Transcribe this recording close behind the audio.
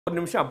ஒரு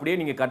நிமிஷம் அப்படியே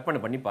நீங்க கற்பனை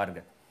பண்ணி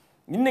பாருங்க.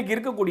 இன்னைக்கு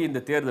இருக்கக்கூடிய இந்த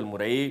தேர்தல்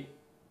முறை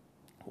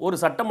ஒரு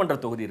சட்டமன்ற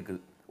தொகுதி இருக்குது.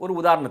 ஒரு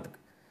உதாரணத்துக்கு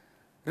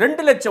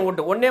 2 லட்சம்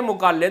ஓட்டு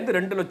 1.25 லேருந்து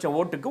 2 லட்சம்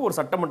ஓட்டுக்கு ஒரு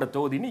சட்டமன்ற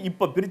தொகுதின்னு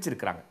இப்ப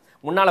பிரிச்சிருக்காங்க.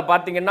 முன்னால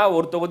பாத்தீங்கன்னா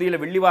ஒரு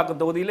தொகுதியில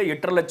வெள்ளிவாக்கம் தொகுதியில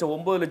 8.5 லட்சம்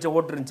 9 லட்சம்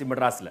ஓட்டு இருந்துச்சு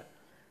மெட்ராஸ்ல.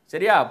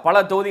 சரியா?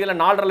 பல தொகுதிகளில்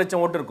 4.5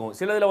 லட்சம் ஓட்டு இருக்கும்.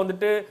 சிலதுல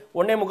வந்துட்டு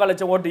 1.25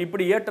 லட்சம் ஓட்டு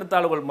இப்படி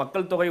ஏற்றத்தாழ்வுகள்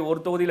மக்கள் தொகை ஒரு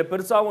தொகுதியில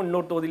பெருசாகவும்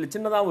இன்னொரு தொகுதியில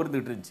சின்னதாகவும்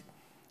இருந்துட்டு இருந்துச்சு.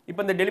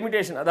 இப்போ இந்த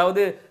டெலிமிட்டேஷன்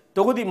அதாவது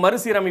தொகுதி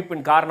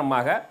மறுசீரமைப்பின்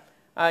காரணமாக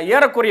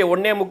ஏறக்குறைய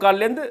 1.25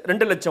 லேருந்து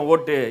 2 லட்சம்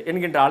ஓட்டு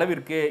என்கின்ற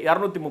அளவிற்கு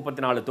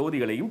 234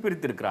 தொகுதிகளையும்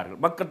பிரித்திருக்கிறார்கள்.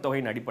 மக்கள்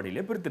தொகையின்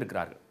அடிப்படையிலே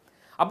பிரித்திருக்கிறார்கள்.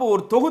 அப்போ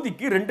ஒரு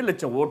தொகுதிக்கு 2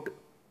 லட்சம் ஓட்டு,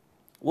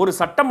 ஒரு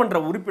சட்டமன்ற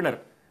உறுப்பினர்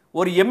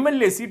ஒரு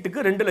எம்எல்ஏ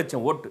சீட்டுக்கு 2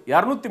 லட்சம் ஓட்டு,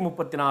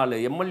 234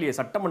 எம்எல்ஏ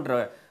சட்டமன்ற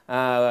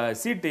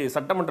சீட்டு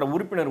சட்டமன்ற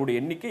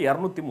உறுப்பினருடைய எண்ணிக்கை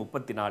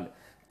 234.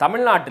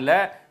 தமிழ்நாட்டில்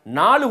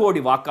 4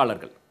 கோடி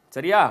வாக்காளர்கள்,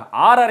 சரியா?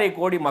 6.5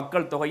 கோடி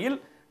மக்கள் தொகையில்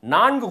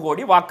 4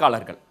 கோடி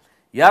வாக்காளர்கள்,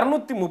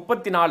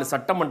 234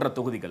 சட்டமன்ற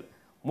தொகுதிகள்,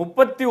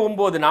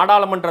 39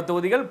 நாடாளுமன்ற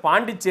தொகுதிகள்,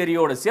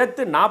 பாண்டிச்சேரியோடு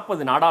சேர்த்து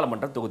 40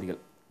 நாடாளுமன்ற தொகுதிகள்.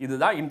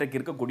 இதுதான் இன்றைக்கு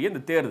இருக்கக்கூடிய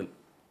இந்த தேர்தல்.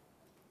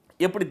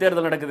 எப்படி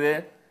தேர்தல் நடக்குது?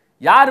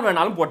 யார்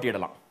வேணாலும்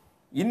போட்டியிடலாம்.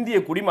 இந்திய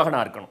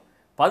குடிமகனா இருக்கணும்,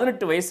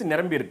 18 வயசு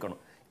நிரம்பி இருக்கணும்.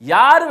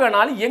 யார்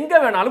வேணாலும் எங்க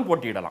வேணாலும்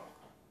போட்டியிடலாம்.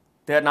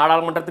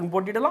 நாடாளுமன்றத்துக்கும்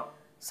போட்டியிடலாம்,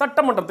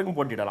 சட்டமன்றத்துக்கும்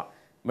போட்டியிடலாம்.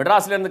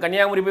 மெட்ராஸ்ல இருந்து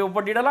கன்னியாகுமரி போய்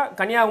போட்டியிடலாம்,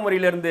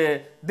 கன்னியாகுமரியில இருந்து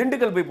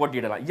திண்டுக்கல் போய்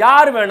போட்டியிடலாம்.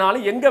 யார்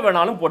வேணாலும் எங்க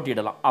வேணாலும்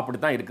போட்டியிடலாம்.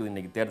 அப்படித்தான் இருக்குது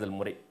இன்னைக்கு தேர்தல்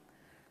முறை.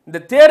 இந்த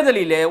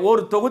தேர்தலிலே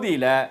ஒரு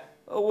தொகுதியில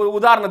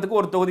உதாரணத்துக்கு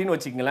ஒரு தொகுதின்னு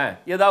வச்சுக்கங்களேன்,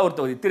 ஏதாவது ஒரு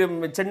தொகுதி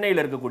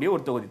சென்னையில் இருக்கக்கூடிய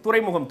ஒரு தொகுதி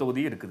துறைமுகம்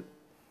தொகுதி இருக்குது.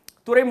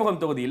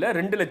 துறைமுகம் தொகுதியில்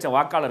 2 லட்சம்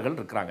வாக்காளர்கள்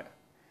இருக்கிறாங்க.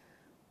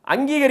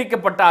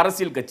 அங்கீகரிக்கப்பட்ட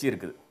அரசியல் கட்சி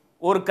இருக்குது.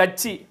 ஒரு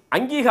கட்சி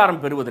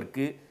அங்கீகாரம்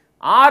பெறுவதற்கு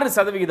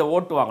 6%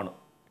 ஓட்டு வாங்கணும்.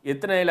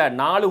 எத்தனையில்?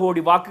 4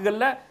 கோடி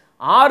வாக்குகளில்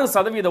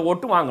 6%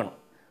 ஓட்டு வாங்கணும்.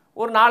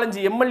 ஒரு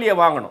 4-5 எம்எல்ஏ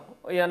வாங்கணும்,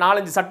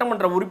 4-5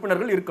 சட்டமன்ற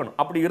உறுப்பினர்கள் இருக்கணும்.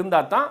 அப்படி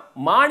இருந்தால் தான்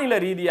மாநில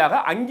ரீதியாக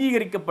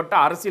அங்கீகரிக்கப்பட்ட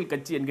அரசியல்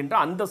கட்சி என்கின்ற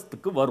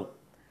அந்தஸ்துக்கு வரும்.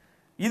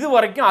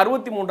 இதுவரைக்கும்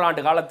 63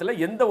 ஆண்டு காலத்தில்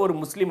எந்த ஒரு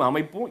முஸ்லீம்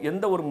அமைப்பும்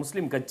எந்த ஒரு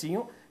முஸ்லீம்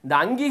கட்சியும் இந்த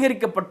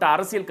அங்கீகரிக்கப்பட்ட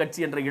அரசியல் கட்சி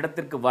என்ற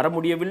இடத்திற்கு வர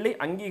முடியவில்லை,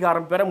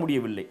 அங்கீகாரம் பெற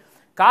முடியவில்லை.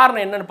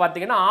 காரணம் என்னன்னு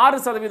பார்த்தீங்கன்னா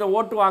 6%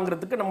 ஓட்டு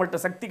வாங்குறதுக்கு நம்மள்ட்ட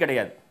சக்தி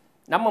கிடையாது.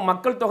 நம்ம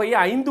மக்கள் தொகையை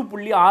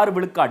 5.6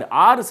 விழுக்காடு,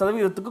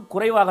 6%க்கு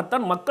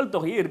குறைவாகத்தான் மக்கள்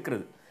தொகையே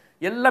இருக்கிறது.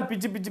 எல்லாம்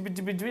பிச்சு பிச்சு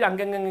பிச்சு பிச்சு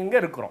அங்கங்க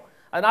இருக்கிறோம்.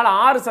 அதனால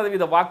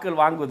 6% வாக்குகள்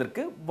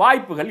வாங்குவதற்கு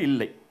வாய்ப்புகள்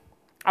இல்லை.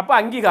 அப்போ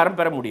அங்கீகாரம்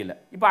பெற முடியல.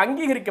 இப்போ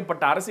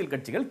அங்கீகரிக்கப்பட்ட அரசியல்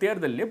கட்சிகள்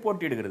தேர்தலிலே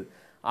போட்டியிடுகிறது.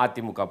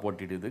 அதிமுக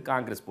போட்டியிடுது,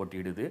 காங்கிரஸ்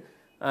போட்டியிடுது,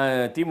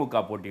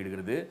 திமுக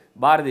போட்டியிடுகிறது,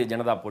 பாரதிய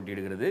ஜனதா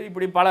போட்டியிடுகிறது,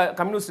 இப்படி பல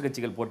கம்யூனிஸ்ட்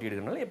கட்சிகள்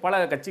போட்டியிடுகிறனால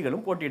பல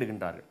கட்சிகளும்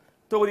போட்டியிடுகின்றார்கள்.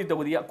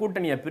 தொகுதியாக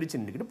கூட்டணியாக பிரித்து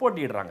நின்றுக்கிட்டு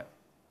போட்டியிடுறாங்க.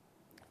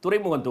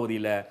 துறைமுகம்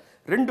தொகுதியில்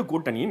 2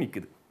 கூட்டணியும்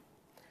நிற்குது.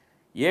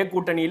 ஏ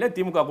கூட்டணியில்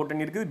திமுக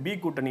கூட்டணி இருக்குது, பி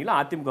கூட்டணியில்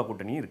அதிமுக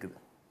கூட்டணியும் இருக்குது.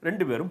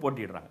 2 பேரும்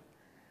போட்டியிடுறாங்க.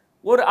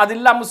 அது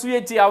இல்லாமல்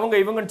சுயேட்சை அவங்க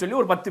இவங்கன்னு சொல்லி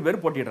ஒரு 10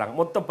 பேர் போட்டிடுறாங்க.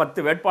 மொத்தம்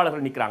 10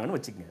 வேட்பாளர்கள் நிற்கிறாங்கன்னு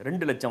வச்சுக்கோங்க.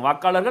 2 லட்சம்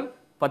வாக்காளர்கள்,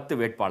 10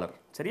 வேட்பாளர்,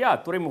 சரியா?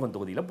 துறைமுகம்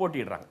தொகுதியில்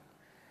போட்டிடுறாங்க.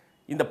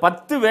 இந்த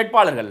 10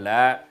 வேட்பாளர்களில்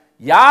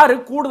யார்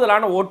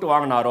கூடுதலான ஓட்டு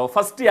வாங்கினாரோ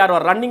ஃபர்ஸ்ட் யார்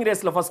ரன்னிங்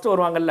ரேஸில் ஃபர்ஸ்ட்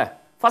வருவாங்கல்ல,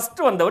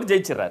 ஃபர்ஸ்ட் வந்தவர்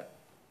ஜெயிச்சிடறார்.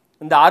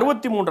 இந்த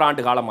 63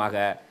 ஆண்டு காலமாக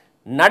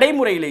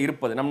நடைமுறையில்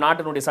இருப்பது நம்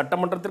நாட்டினுடைய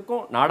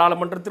சட்டமன்றத்திற்கும்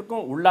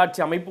நாடாளுமன்றத்திற்கும் உள்ளாட்சி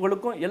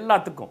அமைப்புகளுக்கும்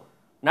எல்லாத்துக்கும்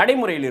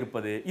நடைமுறையில்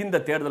இருப்பது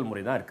இந்த தேர்தல்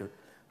முறை தான் இருக்குது.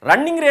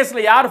 ரன்னிங்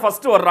ரேஸில் யார்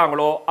ஃபர்ஸ்ட்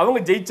வர்றாங்களோ அவங்க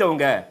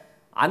ஜெயிச்சவங்க.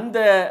 அந்த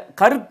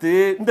கருத்து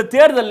இந்த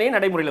தேர்தலையும்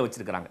நடைமுறையில்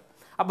வச்சிருக்கிறாங்க.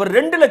 அப்போ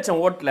 2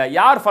 லட்சம் ஓட்டில்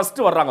யார்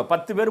ஃபர்ஸ்ட் வர்றாங்க,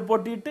 10 பேர்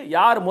போட்டிட்டு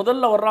யார்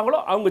முதல்ல வர்றாங்களோ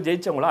அவங்க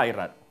ஜெயிச்சவங்களோ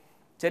ஆயிடுறாரு.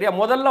 சரியா?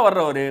 முதல்ல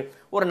வர்றவர்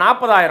ஒரு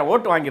 40,000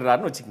 ஓட்டு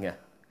வாங்கிடுறாருன்னு வச்சுக்கோங்க,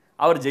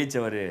 அவர்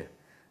ஜெயிச்சவர்.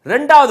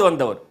 ரெண்டாவது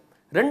வந்தவர்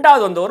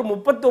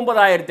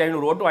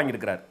 39,500 ஓட்டு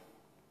வாங்கியிருக்கிறார்,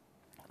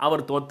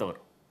 அவர் தோத்தவர்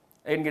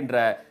என்கின்ற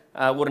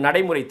ஒரு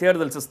நடைமுறை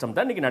தேர்தல் சிஸ்டம்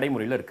தான் இன்னைக்கு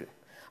நடைமுறையில் இருக்குது.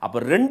 அப்போ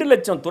 2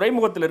 லட்சம்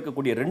துறைமுகத்தில்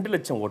இருக்கக்கூடிய 2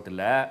 லட்சம்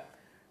ஓட்டில்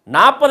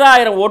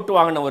 40,000 ஓட்டு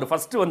வாங்கினவர்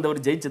ஃபர்ஸ்ட்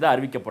வந்தவர் ஜெயிச்சதாக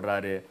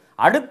அறிவிக்கப்படுறாரு.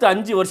 அடுத்த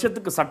 5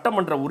 வருஷத்துக்கு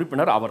சட்டமன்ற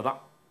உறுப்பினர் அவர்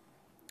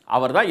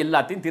தான்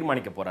எல்லாத்தையும்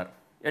தீர்மானிக்க போறார்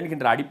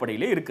என்கின்ற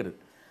அடிப்படையிலே இருக்குது.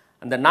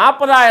 அந்த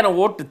 40,000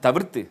 ஓட்டு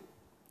தவிர்த்து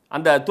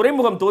அந்த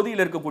துறைமுகம்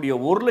தொகுதியில் இருக்கக்கூடிய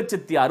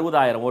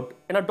 1,60,000 ஓட்டு,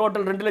 ஏன்னா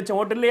டோட்டல் 2 லட்சம்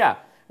ஓட்டு இல்லையா,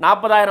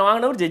 40,000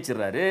 வாங்கினவர்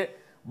ஜெயிச்சிடுறாரு.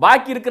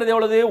 பாக்கி இருக்கிறது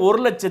எவ்வளவு?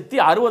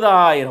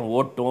 1,60,000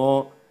 ஓட்டும்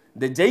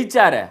இந்த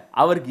ஜெயிச்சார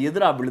அவருக்கு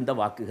எதிராக விழுந்த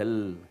வாக்குகள்.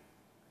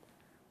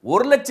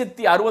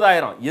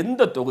 1,60,000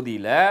 எந்த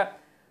தொகுதியில்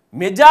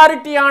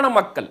மெஜாரிட்டியான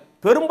மக்கள்,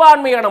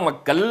 பெரும்பான்மையான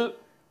மக்கள்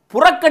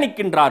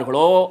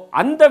புறக்கணிக்கின்றார்களோ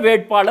அந்த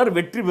வேட்பாளர்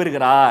வெற்றி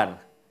பெறுகிறார்.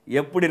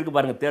 எப்படி இருக்கு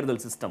பாருங்க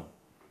தேர்தல் சிஸ்டம்.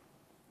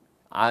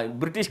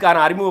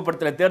 பிரிட்டிஷ்காரன்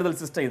அறிமுகப்படுத்துகிற தேர்தல்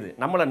சிஸ்டம் இது.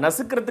 நம்மளை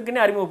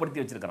நசுக்கிறதுக்குன்னே அறிமுகப்படுத்தி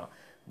வச்சிருக்கிறான்.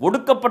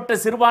 ஒடுக்கப்பட்ட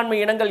சிறுபான்மை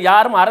இனங்கள்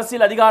யாரும்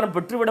அரசியல் அதிகாரம்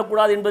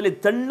பெற்றுவிடக்கூடாது என்பதில்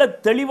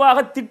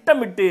தெளிவாக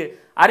திட்டமிட்டு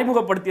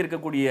அறிமுகப்படுத்தி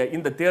இருக்கக்கூடிய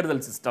இந்த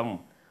தேர்தல் சிஸ்டம்.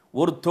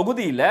 ஒரு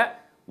தொகுதியில்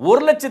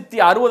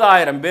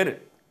 1,60,000 பேர்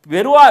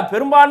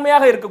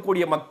பெரும்பான்மையாக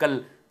இருக்கக்கூடிய மக்கள்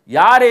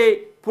யாரை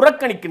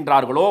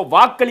புறக்கணிக்கின்றார்களோ,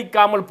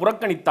 வாக்களிக்காமல்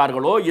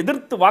புறக்கணித்தார்களோ,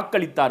 எதிர்த்து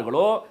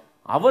வாக்களித்தார்களோ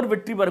அவர்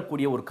வெற்றி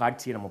பெறக்கூடிய ஒரு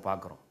காட்சியை நம்ம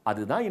பார்க்கிறோம்.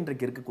 அதுதான்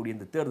இன்றைக்கு இருக்கக்கூடிய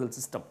இந்த தேர்தல்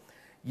சிஸ்டம்.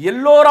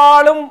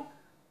 எல்லோராலும்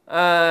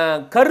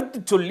கருத்து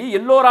சொல்லி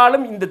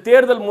எல்லோராலும் இந்த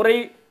தேர்தல் முறை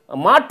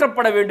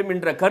மாற்றப்பட வேண்டும்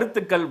என்ற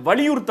கருத்துக்கள்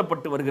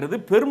வலியுறுத்தப்பட்டு வருகிறது.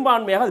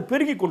 பெரும்பான்மையாக அது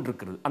பெருகி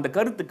கொண்டிருக்கிறது. அந்த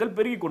கருத்துக்கள்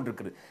பெருகி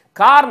கொண்டிருக்கிறது.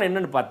 காரணம்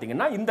என்னன்னு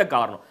பார்த்தீங்கன்னா இந்த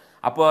காரணம்.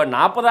 அப்போ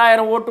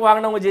 40,000 ஓட்டு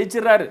வாங்கினவங்க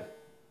ஜெயிச்சிடறாரு.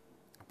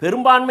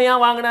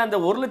 பெரும்பான்மையாக வாங்கின அந்த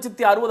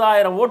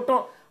 1,60,000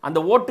 ஓட்டும் அந்த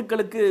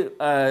ஓட்டுகளுக்கு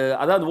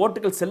அதாவது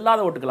ஓட்டுகள்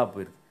செல்லாத ஓட்டுகளாக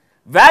போயிடுது.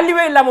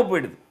 வேல்யூவே இல்லாமல்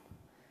போயிடுது.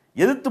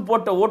 எதிர்த்து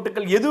போட்ட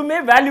ஓட்டுகள் எதுவுமே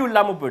வேல்யூ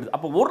இல்லாமல் போயிடுது.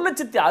 அப்போ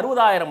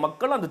 1,60,000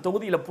 மக்கள் அந்த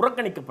தொகுதியில்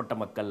புறக்கணிக்கப்பட்ட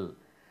மக்கள்.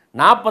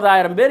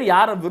 40,000 பேர்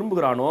யாரை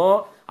விரும்புகிறானோ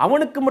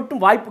அவனுக்கு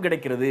மட்டும் வாய்ப்பு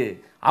கிடைக்கிறது.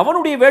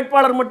 அவனுடைய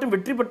வேட்பாளர் மட்டும்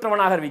வெற்றி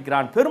பெற்றவனாக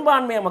அறிவிக்கிறான்.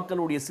 பெரும்பான்மைய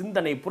மக்களுடைய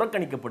சிந்தனை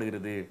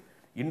புறக்கணிக்கப்படுகிறது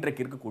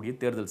இன்றைக்கு இருக்கக்கூடிய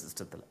தேர்தல்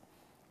சிஸ்டத்தில்.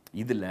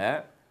 இதில்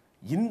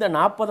இந்த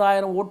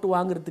 40,000 ஓட்டு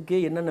வாங்குறதுக்கே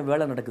என்னென்ன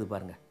வேலை நடக்குது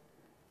பாருங்க.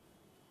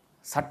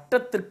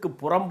 சட்டத்திற்கு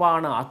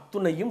புறம்பான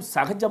அத்துணையும்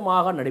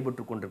சகஜமாக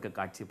நடைபெற்று கொண்டிருக்க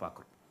காட்சியை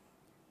பார்க்குறோம்.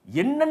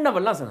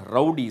 என்னென்னவெல்லாம்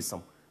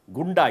ரவுடிசம்,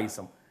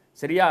 குண்டாயிசம்,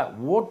 சரியா,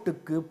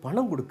 ஓட்டுக்கு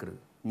பணம் கொடுக்கிறது.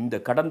 இந்த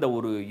கடந்த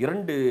ஒரு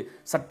 2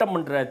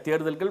 சட்டமன்ற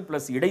தேர்தல்கள்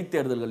பிளஸ்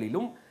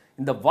இடைத்தேர்தல்களிலும்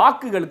இந்த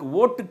வாக்குகளுக்கு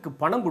ஓட்டுக்கு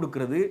பணம்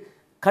கொடுக்கிறது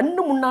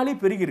கண்ணு முன்னாலே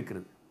பெருகி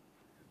இருக்கிறது.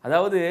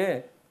 அதாவது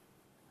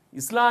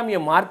இஸ்லாமிய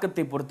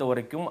மார்க்கத்தை பொறுத்த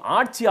வரைக்கும்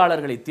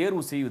ஆட்சியாளர்களை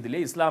தேர்வு செய்வதிலே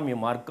இஸ்லாமிய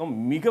மார்க்கம்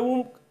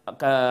மிகவும்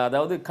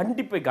அதாவது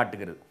கண்டிப்பை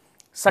காட்டுகிறது.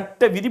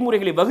 சட்ட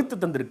விதிமுறைகளை வகுத்து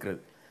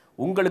தந்திருக்கிறது.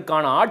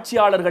 உங்களுக்கான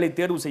ஆட்சியாளர்களை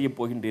தேர்வு செய்ய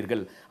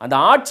போகின்றீர்கள். அந்த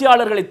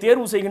ஆட்சியாளர்களை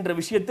தேர்வு செய்கின்ற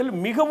விஷயத்தில்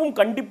மிகவும்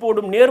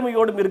கண்டிப்போடும்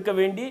நேர்மையோடும் இருக்க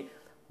வேண்டி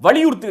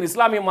வலியுறுத்துகிறது.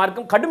 இஸ்லாமிய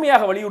மார்க்கம்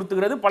கடுமையாக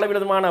வலியுறுத்துகிறது.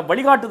 பலவிதமான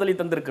வழிகாட்டுதலை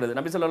தந்திருக்கிறது.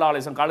 நபி ஸல்லல்லாஹு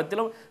அலைஹி வஸல்லம்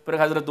காலத்திலும்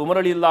பிறகு ஹஜ்ரத் உமர்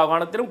ரலியல்லாஹு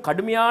காலத்திலும்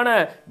கடுமையான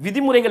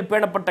விதிமுறைகள்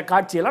பேணப்பட்ட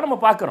காட்சியெல்லாம் நம்ம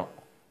பார்க்குறோம்.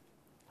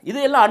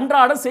 இதையெல்லாம்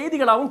அன்றாட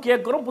செய்திகளாகவும்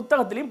கேட்குறோம்,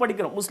 புத்தகத்திலையும்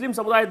படிக்கிறோம். முஸ்லீம்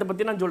சமுதாயத்தை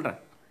பற்றி நான் சொல்கிறேன்.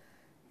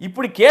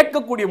 இப்படி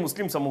கேட்கக்கூடிய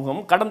முஸ்லீம் சமூகம்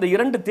கடந்த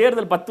 2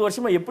 தேர்தல் 10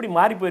 வருஷமாக எப்படி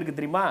மாறி போயிருக்கு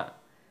தெரியுமா?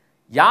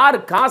 யார்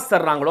காசு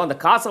தர்றாங்களோ அந்த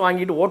காசை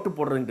வாங்கிட்டு ஓட்டு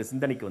போடுறதுன்ற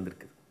சிந்தனைக்கு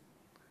வந்திருக்கு.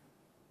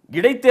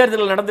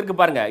 இடைத்தேர்தல்கள் நடந்திருக்கு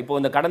பாருங்க. இப்போ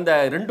இந்த கடந்த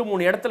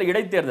 2-3 இடத்துல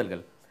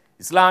இடைத்தேர்தல்கள்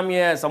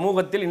இஸ்லாமிய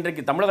சமூகத்தில்,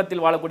 இன்றைக்கு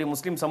தமிழகத்தில் வாழக்கூடிய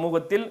முஸ்லீம்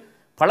சமூகத்தில்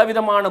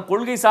பலவிதமான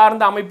கொள்கை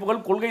சார்ந்த அமைப்புகள்,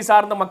 கொள்கை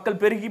சார்ந்த மக்கள்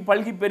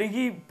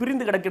பெருகி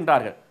பிரிந்து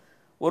கிடக்கின்றார்கள்.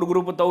 ஒரு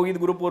குரூப் தௌஹீத்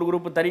குரூப், ஒரு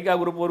குரூப் தரிகா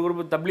குரூப், ஒரு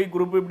குரூப் தப்லீக்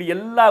குரூப், இப்படி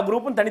எல்லா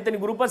குரூப்பும் தனித்தனி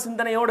குரூப்பாக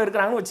சிந்தனையோடு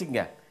இருக்கிறாங்கன்னு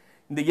வச்சுக்கோங்க.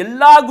 இந்த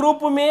எல்லா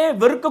குரூப்புமே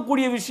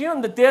வெறுக்கக்கூடிய விஷயம்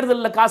இந்த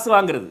தேர்தலில் காசு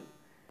வாங்குறது.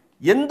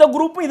 எந்த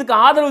குரூப்பும் இதுக்கு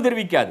ஆதரவு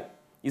தெரிவிக்காது.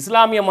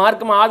 இஸ்லாமிய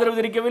மார்க்கம் ஆதரவு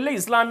தெரிவிக்கவில்லை.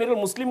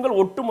 இஸ்லாமியர்கள், முஸ்லிம்கள்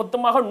ஒட்டு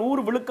மொத்தமாக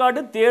 100 விழுக்காடு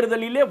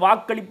தேர்தலிலே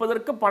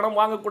வாக்களிப்பதற்கு பணம்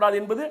வாங்கக்கூடாது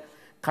என்பது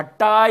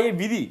கட்டாய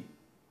விதி.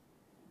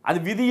 அது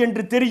விதி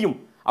என்று தெரியும்.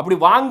 அப்படி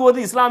வாங்குவது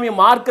இஸ்லாமிய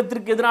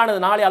மார்க்கத்திற்கு எதிரானது.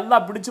 நாளை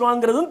அல்லாஹ்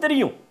பிடிச்சிருவாங்கிறதும்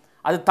தெரியும்.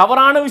 அது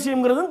தவறான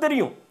விஷயங்கிறதும்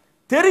தெரியும்.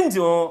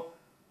 தெரிஞ்சும்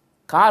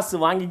காசு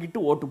வாங்கிக்கிட்டு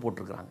ஓட்டு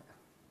போட்டிருக்கிறாங்க.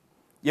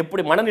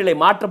 எப்படி மனநிலை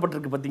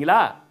மாற்றப்பட்டிருக்கு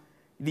பார்த்தீங்களா?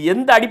 இது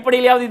எந்த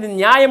அடிப்படையிலாவது இது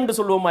நியாயம் என்று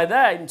சொல்லுவோமா?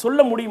 இதை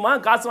சொல்ல முடியுமா?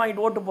 காசு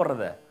வாங்கிட்டு ஓட்டு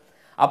போடுறத.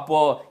 அப்போ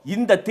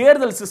இந்த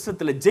தேர்தல்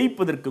சிஸ்டத்தில்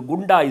ஜெயிப்பதற்கு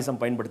குண்டாயிசம்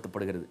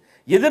பயன்படுத்தப்படுகிறது.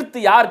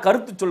 எதிர்த்து யார்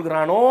கருத்து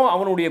சொல்கிறானோ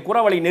அவனுடைய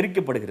குரவலை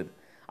நெருக்கப்படுகிறது,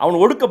 அவன்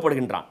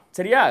ஒடுக்கப்படுகின்றான்.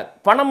 சரியா?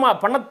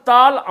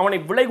 பணத்தால் அவனை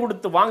விலை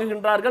கொடுத்து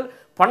வாங்குகின்றார்கள்.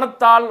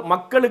 பணத்தால்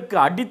மக்களுக்கு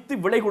அடித்து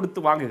விலை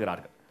கொடுத்து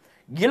வாங்குகிறார்கள்.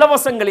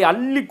 இலவசங்களை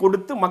அள்ளி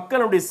கொடுத்து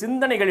மக்களுடைய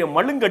சிந்தனைகளை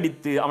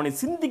மழுங்கடித்து அவனை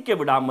சிந்திக்க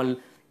விடாமல்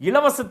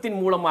இலவசத்தின்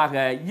மூலமாக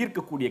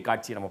ஈர்க்கக்கூடிய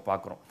காட்சியை நம்ம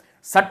பார்க்கிறோம்.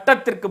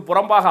 சட்டத்திற்கு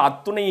புறம்பாக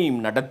அத்துணையையும்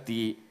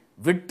நடத்தி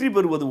வெற்றி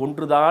பெறுவது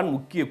ஒன்றுதான்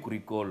முக்கிய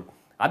குறிக்கோள்.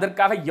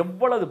 அதற்காக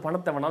எவ்வளவு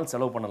பணத்தை வேணாலும்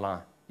செலவு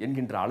பண்ணலாம்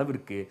என்கின்ற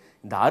அளவிற்கு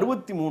இந்த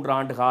 63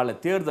 ஆண்டு கால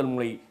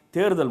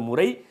தேர்தல்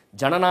முறை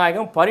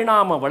ஜனநாயகம்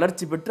பரிணாம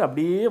வளர்ச்சி பெற்று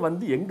அப்படியே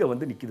வந்து எங்க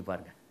வந்து நிக்குது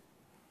பாருங்க.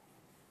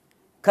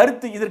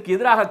 இதற்கு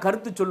எதிராக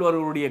கருத்து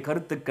சொல்பவர்களுடைய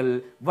கருத்துக்கள்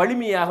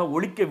வலிமையாக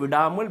ஒழிக்க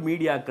விடாமல்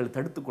மீடியாக்கள்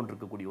தடுத்து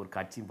கொண்டிருக்கக்கூடிய ஒரு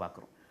காட்சியும்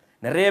பார்க்கிறோம்.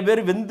 நிறைய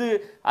பேர்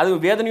அது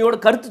வேதனையோடு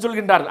கருத்து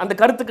சொல்கின்றார்கள். அந்த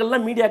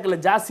கருத்துக்கள்லாம்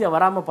மீடியாக்களில் ஜாஸ்தியாக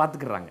வராமல்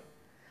பார்த்துக்கிறாங்க.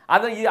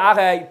 அதை ஆக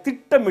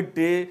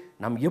திட்டமிட்டு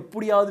நாம்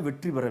எப்படியாவது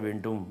வெற்றி பெற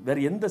வேண்டும்,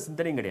 வேறு எந்த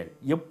சிந்தனையும் கிடையாது.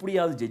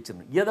 எப்படியாவது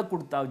ஜெயிச்சிடணும், எதை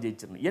கொடுத்தாவது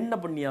ஜெயிச்சிடணும், என்ன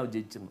பண்ணியாவது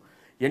ஜெயிச்சிடணும்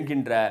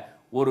என்கின்ற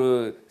ஒரு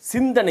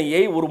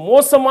சிந்தனையை ஒரு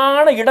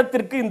மோசமான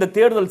இடத்திற்கு இந்த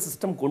தேர்தல்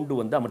சிஸ்டம் கொண்டு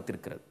வந்து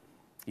அமர்த்திருக்கிறது.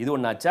 இது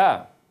ஒன்றாச்சா?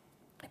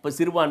 இப்போ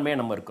சிறுபான்மையாக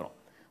நம்ம இருக்கிறோம்.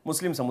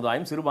 முஸ்லீம்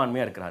சமுதாயம்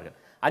சிறுபான்மையாக இருக்கிறார்கள்.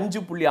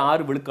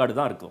 5.6 விழுக்காடு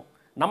தான் இருக்கும்.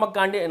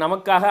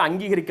 நமக்காக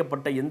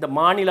அங்கீகரிக்கப்பட்ட எந்த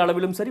மாநில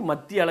அளவிலும் சரி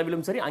மத்திய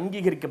அளவிலும் சரி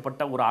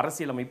அங்கீகரிக்கப்பட்ட ஒரு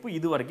அரசியலமைப்பு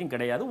இதுவரைக்கும்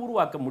கிடையாது,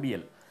 உருவாக்க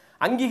முடியல.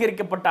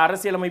 அங்கீகரிக்கப்பட்ட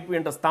அரசியலமைப்பு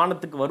என்ற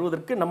ஸ்தானத்துக்கு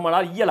வருவதற்கு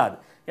நம்மளால் இயலாது.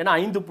 ஏன்னா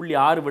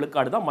 5.6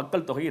 விழுக்காடு தான்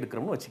மக்கள் தொகை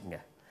இருக்கிறோம்னு வச்சுக்கோங்க.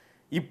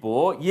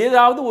 இப்போது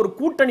ஏதாவது ஒரு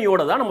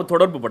கூட்டணியோடு தான் நம்ம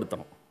தொடர்பு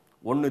படுத்தணும்.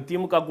 ஒன்று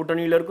திமுக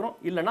கூட்டணியில் இருக்கிறோம்,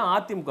 இல்லைன்னா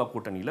அதிமுக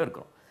கூட்டணியில்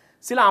இருக்கிறோம்.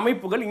 சில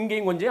அமைப்புகள்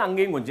இங்கேயும் கொஞ்சம்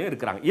அங்கேயும் கொஞ்சம்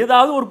இருக்கிறாங்க.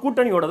 ஏதாவது ஒரு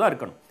கூட்டணியோடு தான்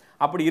இருக்கணும்.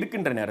 அப்படி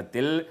இருக்கின்ற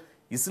நேரத்தில்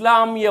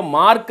இஸ்லாமிய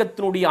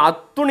மார்க்கத்தினுடைய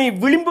அத்துணை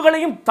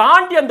விளிம்புகளையும்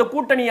தாண்டி அந்த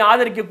கூட்டணியை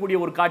ஆதரிக்கக்கூடிய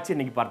ஒரு காட்சி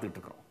இன்னைக்கு பார்த்துக்கிட்டு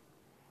இருக்கிறோம்.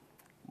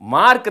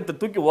 மார்க்கத்தை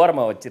தூக்கி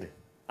ஓரமாக வச்சிரு,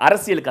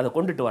 அரசியலுக்கு அதை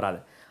கொண்டுட்டு வராது.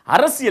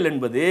 அரசியல்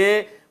என்பது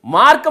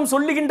மார்க்கம்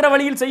சொல்லுகின்ற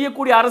வழியில்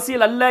செய்யக்கூடிய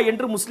அரசியல் அல்ல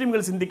என்று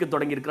முஸ்லிம்கள் சிந்திக்க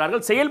தொடங்கி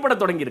இருக்கிறார்கள், செயல்பட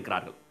தொடங்கி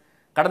இருக்கிறார்கள்.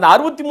 கடந்த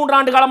 63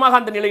 ஆண்டு காலமாக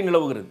அந்த நிலை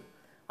நிலவுகிறது.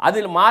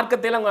 அதில்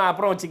மார்க்கத்தையெல்லாம்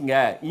அப்புறம் வச்சுக்கங்க.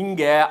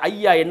 இங்கே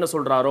ஐயா என்ன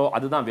சொல்கிறாரோ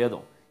அதுதான்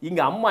வேதம்,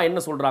 இங்கே அம்மா என்ன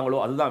சொல்கிறாங்களோ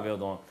அதுதான்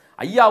வேதம்.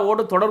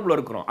 ஐயாவோடு தொடர்பில்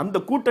இருக்கிறோம், அந்த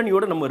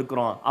கூட்டணியோடு நம்ம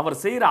இருக்கிறோம்.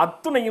 அவர் செய்கிற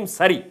அத்துணையும்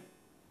சரி.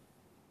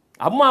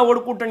 அம்மாவோட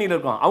கூட்டணியில்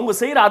இருக்கோம், அவங்க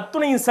செய்கிற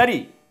அத்துணையும் சரி.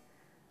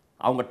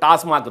 அவங்க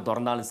டாஸ்மாக்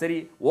திறந்தாலும் சரி,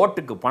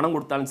 ஓட்டுக்கு பணம்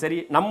கொடுத்தாலும் சரி,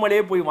 நம்மளே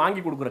போய்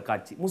வாங்கி கொடுக்குற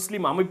காட்சி.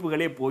 முஸ்லீம்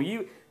அமைப்புகளே போய்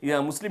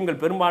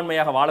முஸ்லீம்கள்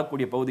பெரும்பான்மையாக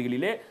வாழக்கூடிய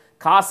பகுதிகளிலே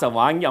காசை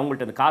வாங்கி,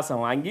 அவங்கள்ட்ட அந்த காசை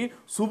வாங்கி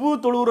சுபு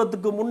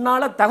தொழுகிறதுக்கு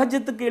முன்னால்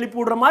தஹஜ்ஜுதுக்கு எழுப்பி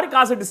விடுற மாதிரி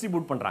காசை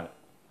டிஸ்ட்ரிபியூட் பண்ணுறாங்க.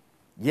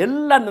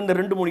 எல்லாம் இந்த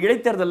 2-3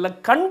 இடைத்தேர்தலில்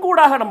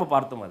கண்கூடாக நம்ம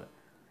பார்த்தோம். அது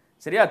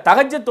சரியா?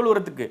 தஹஜ்ஜுத்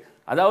தொழுகிறதுக்கு,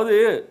 அதாவது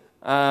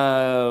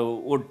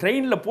ஒரு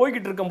ட்ரெயினில்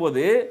போய்கிட்டு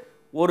இருக்கும்போது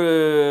ஒரு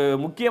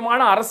முக்கியமான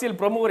அரசியல்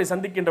பிரமுகரை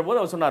சந்திக்கின்ற போது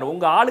அவர் சொன்னார்,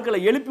 உங்கள் ஆளுக்களை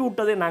எழுப்பி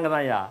விட்டதே நாங்கள்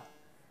தான்யா.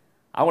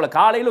 அவங்கள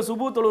காலையில்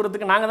சுபு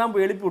தொழுகிறதுக்கு நாங்கள் தான்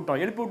போய் எழுப்பி விட்டோம்.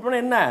 எழுப்பி விட்டோன்னா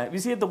என்ன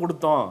விஷயத்தை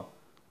கொடுத்தோம்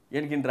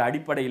என்கின்ற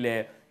அடிப்படையில்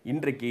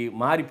இன்றைக்கு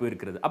மாறி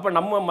போயிருக்கிறது. அப்போ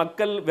நம்ம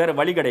மக்கள் வேறு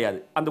வழி கிடையாது.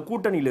 அந்த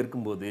கூட்டணியில்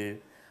இருக்கும்போது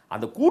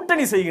அந்த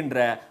கூட்டணி செய்கின்ற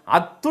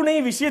அத்துணை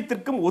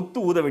விஷயத்திற்கும் ஒத்து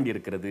ஊத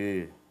வேண்டியிருக்கிறது.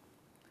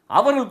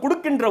 அவர்கள்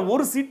கொடுக்கின்ற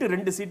 1 சீட்டு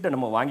 2 சீட்டை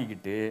நம்ம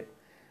வாங்கிக்கிட்டு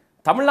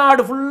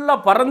தமிழ்நாடு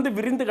ஃபுல்லாக பறந்து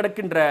விரிந்து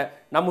கிடக்கின்ற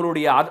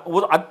நம்மளுடைய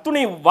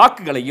அத்துணை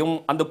வாக்குகளையும்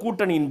அந்த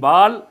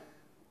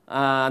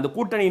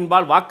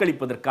கூட்டணியின்பால்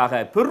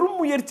வாக்களிப்பதற்காக பெரும்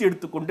முயற்சி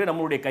எடுத்துக்கொண்டு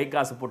நம்மளுடைய கை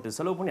காசு போட்டு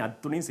செலவு பண்ணி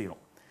அத்துணையும்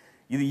செய்கிறோம்.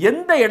 இது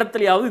எந்த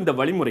இடத்துலையாவது இந்த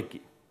வழிமுறைக்கு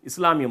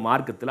இஸ்லாமிய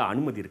மார்க்கத்தில்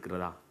அனுமதி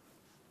இருக்கிறதா?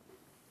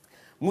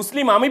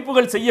 முஸ்லிம்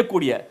அமைப்புகள்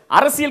செய்யக்கூடிய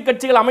அரசியல்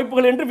கட்சிகள்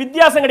அமைப்புகள் என்று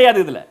வித்தியாசம் கிடையாது.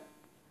 இதில்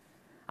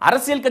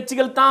அரசியல்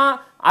கட்சிகள் தான்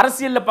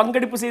அரசியலில்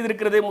பங்கெடுப்பு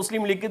செய்திருக்கிறது.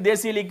 முஸ்லீம் லீக்,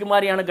 தேசிய லீக்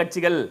மாதிரியான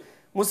கட்சிகள்.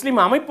 முஸ்லிம்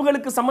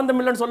அமைப்புகளுக்கு சம்பந்தம்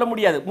இல்லைன்னு சொல்ல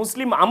முடியாது.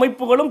 முஸ்லிம்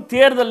அமைப்புகளும்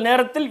தேர்தல்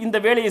நேரத்தில் இந்த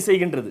வேலையை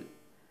செய்கின்றது.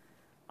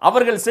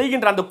 அவர்கள்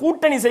செய்கின்ற அந்த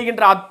கூட்டணி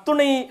செய்கின்ற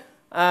அத்துணை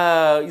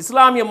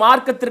இஸ்லாமிய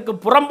மார்க்கத்திற்கு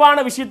புறம்பான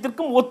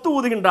விஷயத்திற்கும் ஒத்து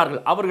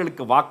ஊதுகின்றார்கள்.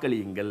 அவர்களுக்கு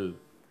வாக்களியுங்கள்.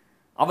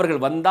 அவர்கள்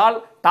வந்தால்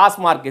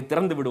டாஸ்மார்க்கை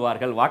திறந்து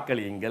விடுவார்கள்,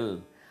 வாக்களியுங்கள்.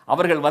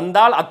 அவர்கள்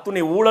வந்தால்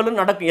அத்துணை ஊழலும்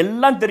நடக்கும்,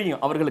 எல்லாம்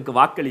தெரியும், அவர்களுக்கு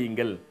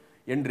வாக்களியுங்கள்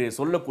என்று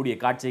சொல்லக்கூடிய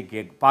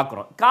காட்சியை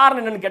பார்க்கிறோம்.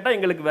 காரணம் என்னன்னு கேட்டால்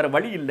எங்களுக்கு வேற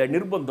வழி இல்லை,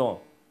 நிர்பந்தம்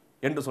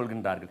என்று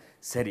சொல்கின்றார்கள்.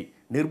 சரி,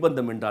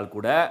 நிர்பந்தம் என்றால்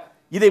கூட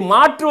இதை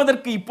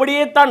மாற்றுவதற்கு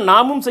இப்படியே தான்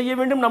நாமும் செய்ய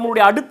வேண்டும்,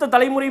 நம்மளுடைய அடுத்த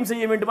தலைமுறையும்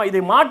செய்ய வேண்டுமா?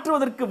 இதை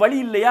மாற்றுவதற்கு வழி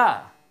இல்லையா?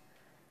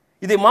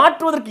 இதை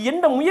மாற்றுவதற்கு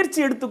என்ன முயற்சி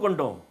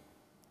எடுத்துக்கொண்டோம்?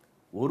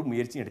 ஒரு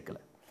முயற்சியும் எடுக்கல.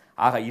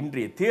 ஆக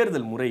இன்றைய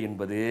தேர்தல் முறை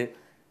என்பது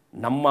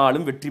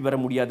நம்மாலும் வெற்றி பெற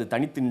முடியாது,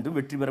 தனித்தின்றும்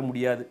வெற்றி பெற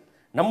முடியாது.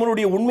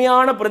 நம்மளுடைய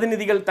உண்மையான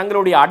பிரதிநிதிகள்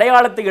தங்களுடைய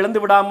அடையாளத்தை இழந்து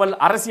விடாமல்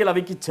அரசியல்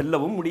அவைக்கு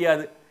செல்லவும்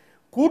முடியாது.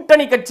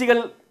 கூட்டணி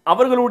கட்சிகள்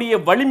அவர்களுடைய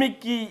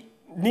வலிமைக்கு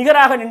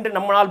நிகராக நின்று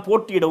நம்மளால்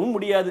போட்டியிடவும்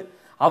முடியாது.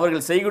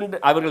 அவர்கள்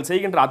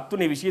செய்கின்ற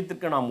அத்துணை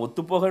விஷயத்திற்கு நாம்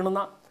ஒத்துப்போகணும்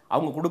தான்.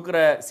 அவங்க கொடுக்குற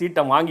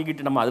சீட்டை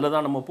வாங்கிக்கிட்டு நம்ம அதில்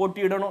தான் நம்ம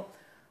போட்டியிடணும்,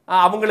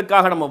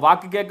 அவங்களுக்காக நம்ம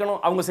வாக்கு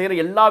கேட்கணும், அவங்க செய்கிற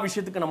எல்லா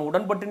விஷயத்துக்கும் நம்ம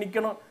உடன்பட்டு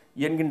நிற்கணும்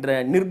என்கின்ற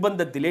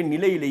நிர்பந்தத்திலே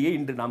நிலையிலேயே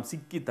இன்று நாம்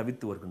சிக்கி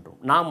தவித்து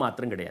வருகின்றோம். நாம்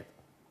மாத்திரம் கிடையாது,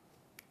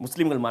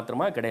 முஸ்லீம்கள்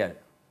மாத்திரமா கிடையாது,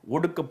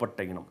 ஒடுக்கப்பட்ட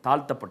இனம்,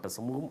 தாழ்த்தப்பட்ட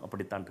சமூகம்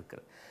அப்படித்தான்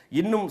இருக்கிறது.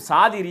 இன்னும்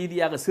சாதி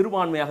ரீதியாக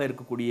சிறுபான்மையாக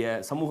இருக்கக்கூடிய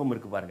சமூகம்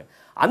இருக்கு பாருங்க,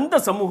 அந்த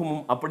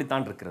சமூகமும்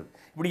அப்படித்தான் இருக்கிறது.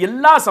 இப்படி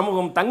எல்லா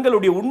சமூகம்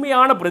தங்களுடைய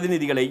உண்மையான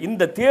பிரதிநிதிகளை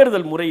இந்த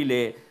தேர்தல்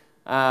முறையிலே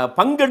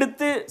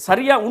பங்கெடுத்து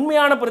சரியா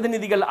உண்மையான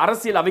பிரதிநிதிகள்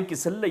அரசியல் அவைக்கு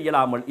செல்ல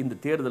இயலாமல் இந்த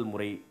தேர்தல்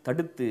முறை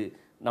தடுத்து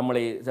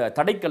நம்மளை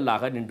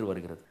தடைக்கல்லாக நின்று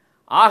வருகிறது.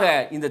 ஆக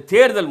இந்த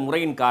தேர்தல்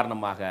முறையின்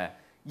காரணமாக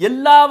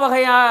எல்லா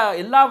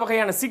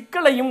வகையான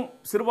சிக்கலையும்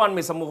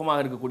சிறுபான்மை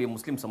சமூகமாக இருக்கக்கூடிய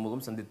முஸ்லிம்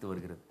சமூகம் சந்தித்து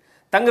வருகிறது.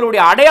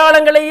 தங்களுடைய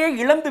அடையாளங்களையே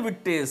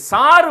இழந்துவிட்டு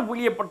சாறு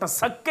புளியப்பட்ட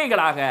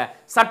சக்கைகளாக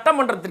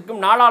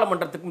சட்டமன்றத்திற்கும்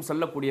நாடாளுமன்றத்திற்கும்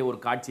செல்லக்கூடிய ஒரு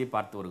காட்சியை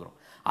பார்த்து வருகிறோம்.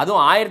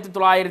 அதுவும்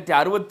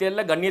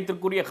 1967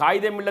 கண்ணியத்திற்குரிய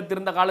காயிதே மில்லத்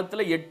இருந்த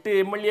காலத்தில் 8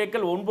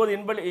 எம்எல்ஏக்கள்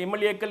 9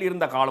 எம்எல்ஏக்கள்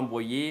இருந்த காலம்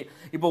போய்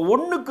இப்போ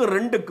 1க்கு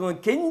 2க்கும்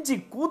கெஞ்சி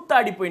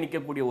கூத்தாடி போய்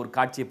நிற்கக்கூடிய ஒரு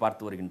காட்சியை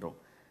பார்த்து வருகின்றோம்.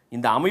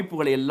 இந்த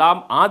அமைப்புகளை எல்லாம்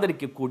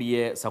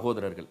ஆதரிக்கக்கூடிய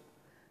சகோதரர்கள்,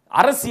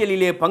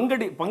 அரசியலிலே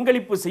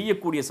பங்களிப்பு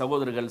செய்யக்கூடிய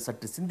சகோதரர்கள்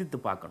சற்று சிந்தித்து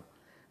பார்க்கணும்.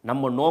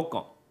 நம்ம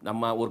நோக்கம்,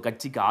 நம்ம ஒரு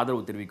கட்சிக்கு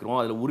ஆதரவு தெரிவிக்கிறோம்,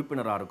 அதில்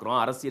உறுப்பினராக இருக்கிறோம்,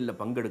 அரசியலில்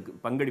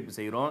பங்கெடுப்பு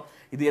செய்கிறோம்.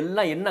 இது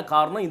எல்லாம் என்ன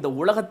காரணம்? இந்த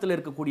உலகத்தில்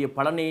இருக்கக்கூடிய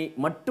பலனை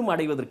மட்டும்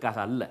அடைவதற்காக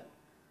அல்ல,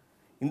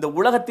 இந்த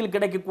உலகத்தில்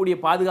கிடைக்கக்கூடிய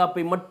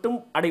பாதுகாப்பை மட்டும்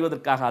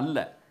அடைவதற்காக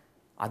அல்ல,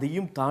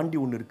 அதையும் தாண்டி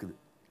ஒன்று இருக்குது.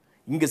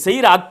 இங்கே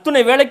செய்கிற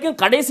அத்துணை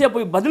வேலைக்கும் கடைசியாக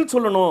போய் பதில்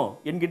சொல்லணும்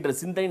என்கின்ற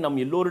சிந்தனை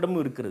நம்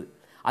எல்லோரிடமும் இருக்கிறது.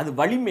 அது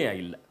வலிமையா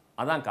இல்லை,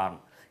 அதான்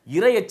காரணம்.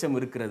 இறையச்சம்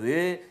இருக்கிறது.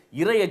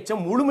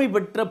 இறையச்சம் முழுமை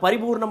பெற்ற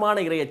பரிபூர்ணமான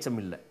இறையச்சம்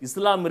இல்லை.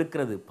 இஸ்லாம்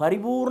இருக்கிறது,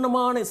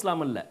 பரிபூர்ணமான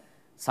இஸ்லாம் அல்ல.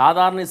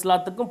 சாதாரண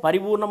இஸ்லாத்துக்கும்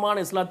பரிபூர்ணமான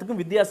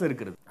இஸ்லாத்துக்கும் வித்தியாசம்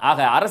இருக்கிறது.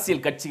 ஆக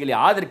அரசியல் கட்சிகளை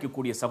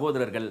ஆதரிக்கக்கூடிய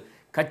சகோதரர்கள்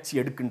கட்சி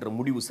எடுக்கின்ற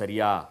முடிவு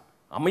சரியா,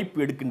 அமைப்பு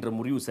எடுக்கின்ற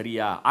முடிவு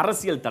சரியா,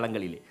 அரசியல்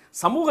தளங்களிலே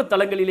சமூக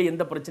தளங்களிலே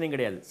எந்த பிரச்சனையும்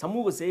கிடையாது.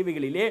 சமூக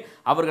சேவைகளிலே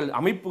அவர்கள்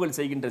அமைப்புகள்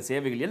செய்கின்ற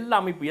சேவைகள், எல்லா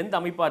அமைப்பு எந்த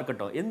அமைப்பாக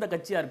இருக்கட்டும், எந்த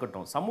கட்சியாக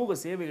இருக்கட்டும், சமூக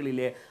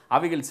சேவைகளிலே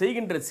அவைகள்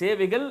செய்கின்ற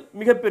சேவைகள்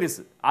மிக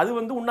பெருசு,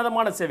 அது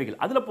உன்னதமான சேவைகள்.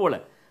 அதில்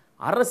போல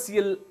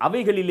அரசியல்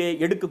அவைகளிலே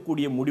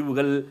எடுக்கக்கூடிய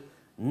முடிவுகள்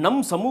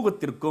நம்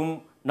சமூகத்திற்கும்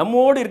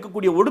நம்மோடு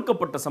இருக்கக்கூடிய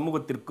ஒடுக்கப்பட்ட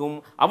சமூகத்திற்கும்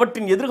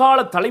அவற்றின்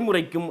எதிர்கால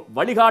தலைமுறைக்கும்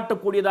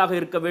வழிகாட்டக்கூடியதாக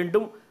இருக்க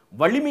வேண்டும்,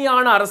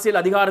 வலிமையான அரசியல்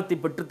அதிகாரத்தை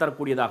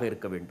பெற்றுத்தரக்கூடியதாக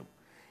இருக்க வேண்டும்.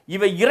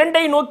 இவை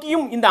இரண்டை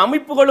நோக்கியும் இந்த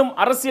அமைப்புகளும்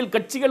அரசியல்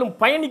கட்சிகளும்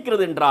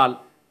பயணிக்கிறது என்றால்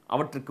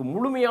அவற்றுக்கு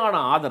முழுமையான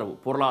ஆதரவு,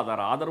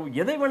 பொருளாதார ஆதரவு,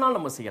 எதை வேணாலும்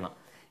நம்ம செய்யலாம்.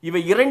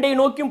 இவை இரண்டை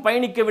நோக்கியும்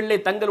பயணிக்கவில்லை,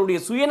 தங்களுடைய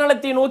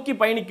சுயநலத்தை நோக்கி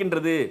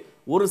பயணிக்கின்றது.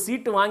 ஒரு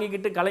சீட்டு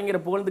வாங்கிக்கிட்டு கலைஞரை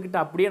புகழ்ந்துக்கிட்டு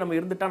அப்படியே நம்ம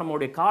இருந்துட்டா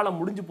நம்மளுடைய காலம்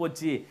முடிஞ்சு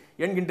போச்சு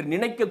என்கின்ற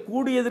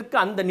நினைக்கக்கூடியதற்கு,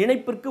 அந்த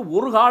நினைப்பிற்கு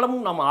ஒரு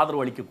காலமும் நாம்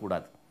ஆதரவு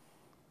அளிக்கக்கூடாது.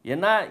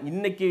 ஏன்னா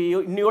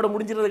இன்னையோட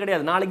முடிஞ்சிருது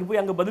கிடையாது, நாளைக்கு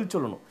போய் அங்கே பதில்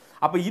சொல்லணும்.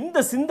 அப்போ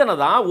இந்த சிந்தனை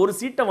தான், ஒரு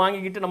சீட்டை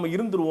வாங்கிக்கிட்டு நம்ம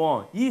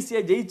இருந்துருவோம்,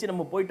 ஈஸியாக ஜெயிச்சு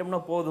நம்ம போயிட்டோம்னா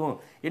போதும்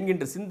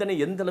என்கின்ற சிந்தனை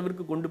எந்த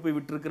அளவிற்கு கொண்டு போய்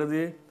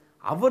விட்டுருக்கிறது.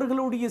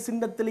 அவர்களுடைய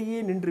சின்னத்திலேயே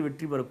நின்று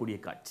வெற்றி பெறக்கூடிய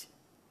காட்சி.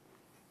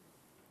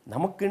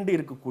 நமக்கென்று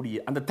இருக்கக்கூடிய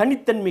அந்த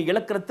தனித்தன்மை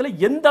இழக்கிறதுல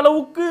எந்த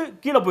அளவுக்கு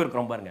கீழே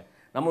போயிருக்கிறோம் பாருங்க.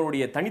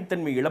 நம்மளுடைய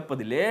தனித்தன்மை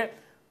இழப்பதிலே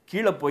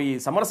கீழே போய்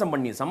சமரசம்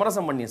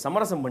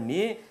பண்ணி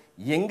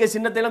எங்க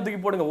சின்னத்தையெல்லாம் தூக்கி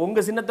போடுங்க, உங்க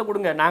சின்னத்தை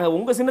கொடுங்க, நாங்கள்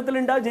உங்க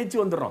சின்னத்தில்ண்டா ஜெயிச்சு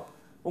வந்துடுறோம்,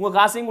 உங்க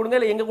காசையும் கொடுங்க,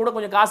 இல்லை எங்க கூட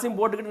கொஞ்சம் காசையும்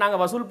போட்டுக்கிட்டு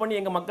நாங்கள் வசூல் பண்ணி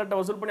எங்க மக்கள்கிட்ட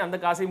வசூல் பண்ணி அந்த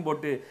காசையும்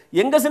போட்டு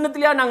எங்க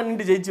சின்னத்திலேயே நாங்கள்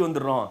நின்று ஜெயிச்சு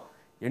வந்துடுறோம்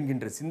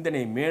என்கின்ற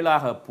சிந்தனை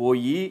மேலாக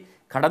போய்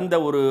கடந்த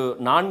ஒரு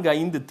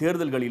 4-5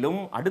 தேர்தல்களிலும்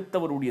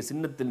அடுத்தவருடைய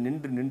சின்னத்தில்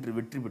நின்று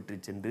வெற்றி பெற்று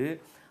சென்று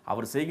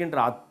அவர் செய்கின்ற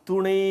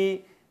அத்துணை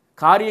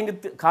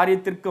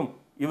காரியத்திற்கும்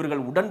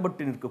இவர்கள்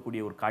உடன்பட்டு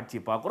நிற்கக்கூடிய ஒரு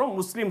காட்சியை பார்க்கிறோம்.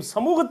 முஸ்லிம்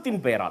சமூகத்தின்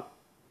பெயரால்,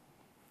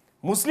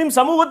 முஸ்லிம்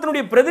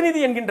சமூகத்தினுடைய பிரதிநிதி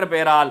என்கின்ற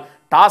பெயரால்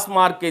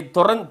டாஸ்மார்க்கை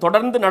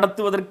தொடர்ந்து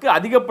நடத்துவதற்கு,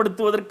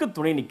 அதிகப்படுத்துவதற்கு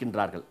துணை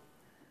நிற்கின்றார்கள்.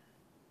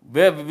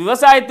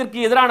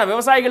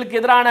 விவசாயிகளுக்கு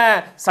எதிரான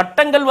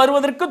சட்டங்கள்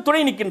வருவதற்கு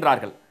துணை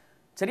நிற்கின்றார்கள்.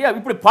 சரியா?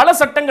 இப்படி பல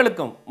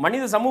சட்டங்களுக்கும்,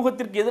 மனித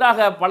சமூகத்திற்கு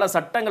எதிராக பல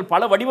சட்டங்கள்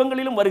பல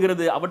வடிவங்களிலும்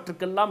வருகிறது.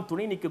 அவற்றுக்கெல்லாம்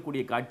துணை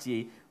நிற்கக்கூடிய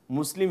காட்சியை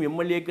முஸ்லிம்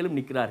எம்எல்ஏக்களும்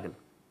நிற்கிறார்கள்.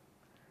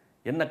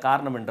 என்ன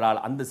காரணம் என்றால்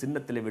அந்த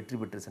சின்னத்தில் வெற்றி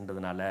பெற்று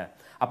சென்றதுனால.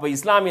 அப்ப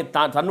இஸ்லாமிய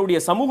தன்னுடைய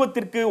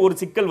சமூகத்திற்கு ஒரு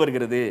சிக்கல்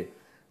வருகிறது,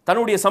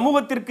 தன்னுடைய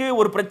சமூகத்திற்கு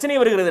ஒரு பிரச்சனை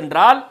வருகிறது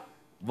என்றால்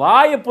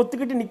வாயை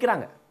பொத்துக்கிட்டு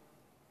நிற்கிறாங்க,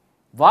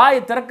 வாயை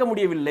திறக்க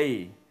முடியவில்லை.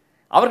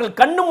 அவர்கள்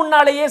கண்ணு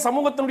முன்னாலேயே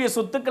சமூகத்தினுடைய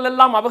சொத்துக்கள்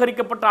எல்லாம்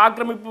அபகரிக்கப்பட்டு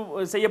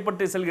ஆக்கிரமிப்பு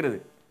செய்யப்பட்டு செல்கிறது,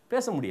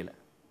 பேச முடியல.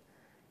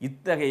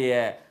 இத்தகைய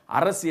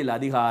அரசியல்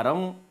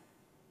அதிகாரம்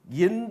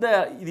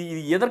இது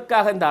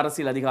எதற்காக இந்த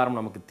அரசியல் அதிகாரம்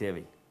நமக்கு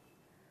தேவை?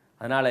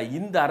 அதனால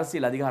இந்த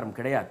அரசியல் அதிகாரம்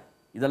கிடையாது.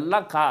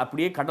 இதெல்லாம்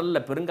அப்படியே கடல்ல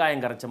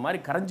பெருங்காயம் கரைச்ச மாதிரி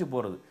கரைஞ்சு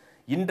போறது.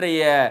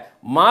 இன்றைய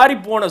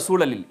மாறிப்போன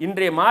சூழலில்,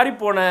 இன்றைய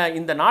மாறிப்போன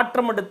இந்த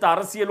நாற்றம் எடுத்த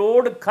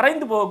அரசியலோடு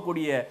கரைந்து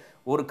போகக்கூடிய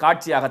ஒரு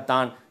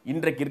காட்சியாகத்தான்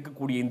இன்றைக்கு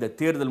இருக்கக்கூடிய இந்த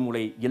தேர்தல்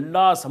முறை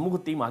எல்லா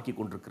சமூகத்தையும் ஆக்கி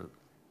கொண்டிருக்கிறது.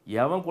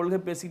 எவன் கொள்கை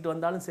பேசிக்கிட்டு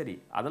வந்தாலும் சரி,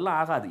 அதெல்லாம்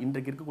ஆகாது.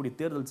 இன்றைக்கு இருக்கக்கூடிய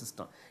தேர்தல்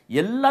சிஸ்டம்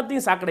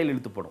எல்லாத்தையும் சாக்கடையில்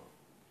இழுத்து போடும்.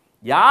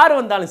 யார்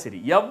வந்தாலும் சரி,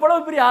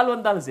 எவ்வளவு பெரிய ஆள்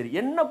வந்தாலும் சரி,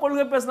 என்ன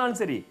கொள்கை பேசினாலும்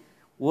சரி,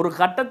 ஒரு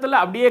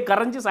கட்டத்தில் அப்படியே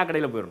கரைஞ்சு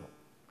சாக்கடையில் போயிடணும்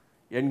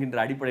என்கின்ற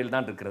அடிப்படையில்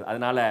தான் இருக்கிறது.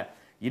 அதனால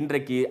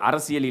இன்றைக்கு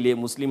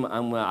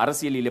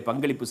அரசியலிலே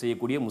பங்களிப்பு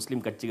செய்யக்கூடிய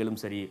முஸ்லிம் கட்சிகளும்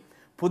சரி,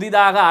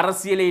 புதிதாக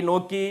அரசியலை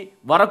நோக்கி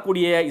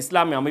வரக்கூடிய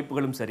இஸ்லாமிய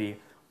அமைப்புகளும் சரி,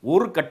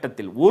 ஒரு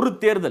கட்டத்தில்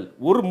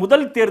ஒரு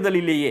முதல்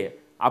தேர்தலிலேயே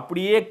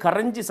அப்படியே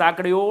கரைஞ்சி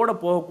சாக்கடையோடு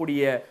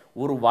போகக்கூடிய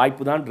ஒரு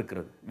வாய்ப்பு தான்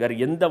இருக்கிறது. வேறு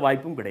எந்த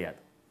வாய்ப்பும் கிடையாது.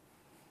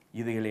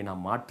 இதைகளை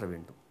நாம் மாற்ற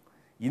வேண்டும்.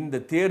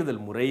 இந்த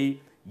தேர்தல் முறை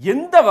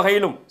எந்த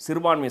வகையிலும்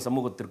சிறுபான்மை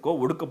சமூகத்திற்கோ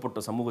ஒடுக்கப்பட்ட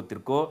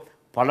சமூகத்திற்கோ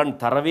பலன்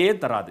தரவே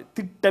தராது.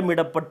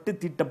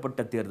 தீட்டப்பட்ட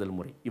தேர்தல்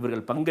முறை.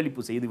 இவர்கள்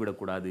பங்களிப்பு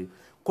செய்துவிடக்கூடாது,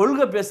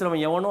 கொள்கை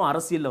பேசுகிறவன் எவனோ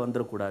அரசியலில்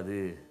வந்துடக்கூடாது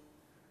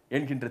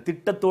என்கின்ற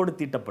திட்டத்தோடு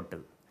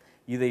தீட்டப்பட்டது.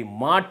 இதை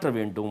மாற்ற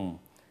வேண்டும்.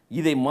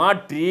 இதை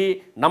மாற்றி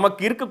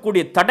நமக்கு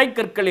இருக்கக்கூடிய தடை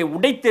கற்களை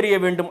உடைத்தெறிய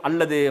வேண்டும்,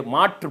 அல்லது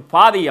மாற்று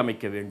பாதை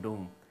அமைக்க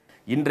வேண்டும்.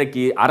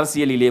 இன்றைக்கு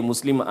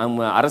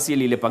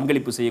அரசியலிலே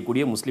பங்களிப்பு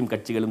செய்யக்கூடிய முஸ்லிம்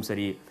கட்சிகளும்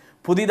சரி,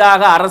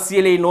 புதிதாக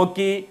அரசியலை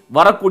நோக்கி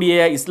வரக்கூடிய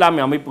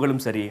இஸ்லாமிய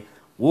அமைப்புகளும் சரி,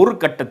 ஒரு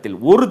கட்டத்தில்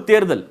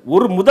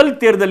ஒரு முதல்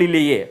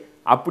தேர்தலிலேயே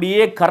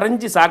அப்படியே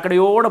கரைஞ்சி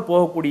சாக்கடையோடு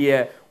போகக்கூடிய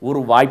ஒரு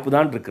வாய்ப்பு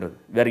தான் இருக்கிறது.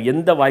 வேறு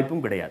எந்த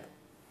வாய்ப்பும் கிடையாது.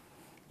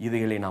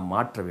 இதைகளை நாம்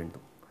மாற்ற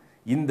வேண்டும்.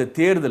 இந்த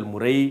தேர்தல்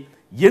முறை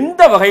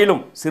எந்த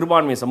வகையிலும்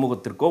சிறுபான்மை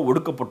சமூகத்திற்கோ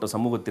ஒடுக்கப்பட்ட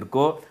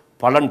சமூகத்திற்கோ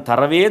பலன்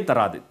தரவே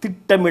தராது.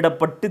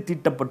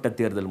 தீட்டப்பட்ட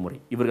தேர்தல் முறை.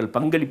 இவர்கள்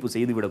பங்களிப்பு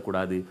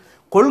செய்துவிடக்கூடாது,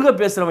 கொள்கை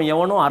பேசுகிறவன்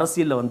எவனோ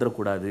அரசியலில்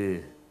வந்துடக்கூடாது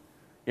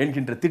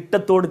என்கின்ற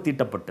திட்டத்தோடு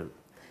தீட்டப்பட்டது.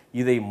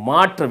 இதை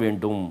மாற்ற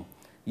வேண்டும்.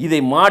 இதை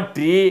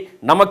மாற்றி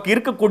நமக்கு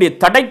இருக்கக்கூடிய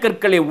தடை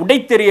கற்களை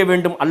உடைத்தெறிய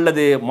வேண்டும்,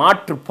 அல்லது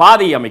மாற்று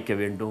பாதை அமைக்க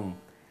வேண்டும்.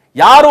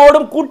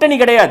 யாரோடும் கூட்டணி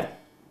கிடையாது.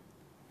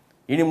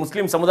 இனி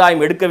முஸ்லிம்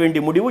சமுதாயம் எடுக்க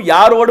வேண்டிய முடிவு,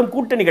 யாரோடும்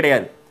கூட்டணி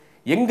கிடையாது.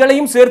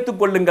 எங்களையும் சேர்த்துக்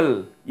கொள்ளுங்கள்,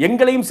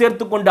 எங்களையும்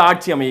சேர்த்துக்கொண்டு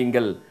ஆட்சி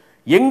அமையுங்கள்,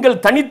 எங்கள்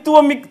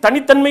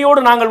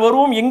தனித்தன்மையோடு நாங்கள்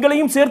வருவோம்,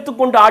 எங்களையும்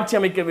சேர்த்துக்கொண்டு ஆட்சி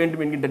அமைக்க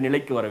வேண்டும் என்கின்ற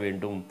நிலைக்கு வர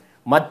வேண்டும்.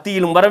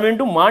 மத்தியிலும் வர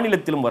வேண்டும்,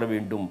 மாநிலத்திலும் வர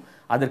வேண்டும்.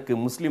 அதற்கு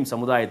முஸ்லிம்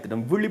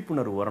சமுதாயத்திடம்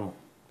விழிப்புணர்வு வரணும்.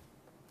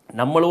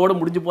 நம்மளோட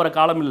முடிஞ்சு போற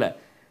காலம் இல்லை.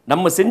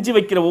 நம்ம செஞ்சு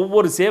வைக்கிற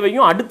ஒவ்வொரு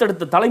சேவையும்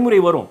அடுத்தடுத்த தலைமுறை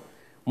வரும்.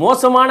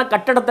 மோசமான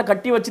கட்டடத்தை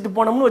கட்டி வச்சுட்டு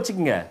போனோம்னு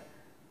வச்சுக்கோங்க,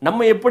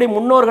 நம்ம எப்படி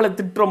முன்னோர்களை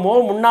திட்டுறோமோ,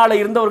 முன்னால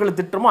இருந்தவர்களை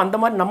திட்டுறோமோ, அந்த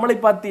மாதிரி நம்மளை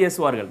பார்த்து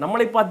ஏசுவார்கள்.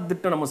 நம்மளை பார்த்து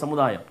திட்டம் நம்ம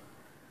சமுதாயம்.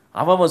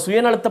 அவன்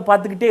சுயநலத்தை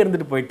பார்த்துக்கிட்டே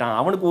இருந்துட்டு போயிட்டான்.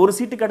 அவனுக்கு ஒரு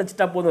சீட்டு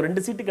கிடைச்சிட்டா போதும்,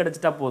 2 சீட்டு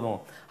கிடைச்சிட்டா போதும்,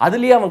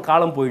 அதுலேயே அவன்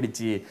காலம்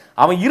போயிடுச்சு,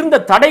 அவன்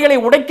இருந்த தடைகளை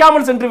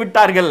உடைக்காமல் சென்று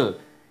விட்டார்கள்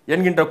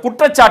என்கின்ற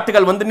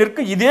குற்றச்சாட்டுகள் வந்து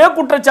நிற்கும். இதே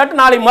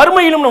குற்றச்சாட்டு நாளை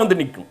மறுமையிலும் வந்து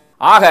நிற்கும்.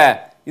 ஆக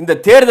இந்த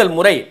தேர்தல்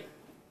முறை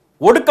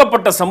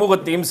ஒடுக்கப்பட்ட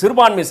சமூகத்தையும்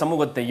சிறுபான்மை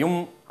சமூகத்தையும்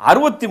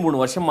 63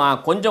 வருஷமா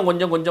கொஞ்சம்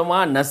கொஞ்சம் கொஞ்சமா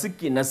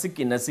நசுக்கி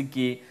நசுக்கி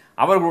நசுக்கி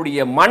அவர்களுடைய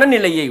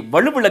மனநிலையை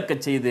வலுவிழக்க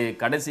செய்து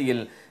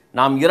கடைசியில்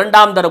நாம்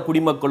 2ஆம் தர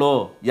குடிமக்களோ,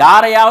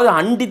 யாரையாவது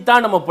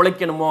அண்டித்தான் நம்ம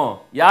பிழைக்கணுமோ,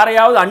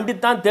 யாரையாவது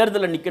அண்டித்தான்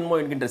தேர்தலில் நிற்கணுமோ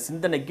என்கின்ற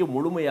சிந்தனைக்கு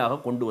முழுமையாக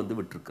கொண்டு வந்து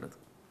விட்டிருக்கிறது.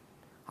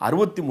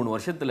 63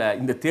 வருஷத்துல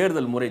இந்த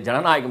தேர்தல் முறை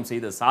ஜனநாயகம்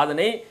செய்த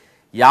சாதனை.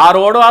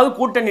 யாரோடாவது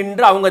கூட்டம்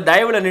நின்று அவங்க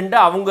தயவுல நின்று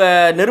அவங்க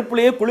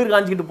நெருப்புலேயே குளிர்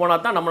காஞ்சிக்கிட்டு போனா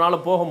தான் நம்மளால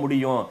போக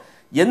முடியும்.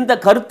 எந்த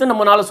கருத்து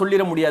நம்மளால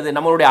சொல்லிட முடியாது.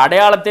 நம்மளுடைய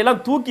அடையாளத்தை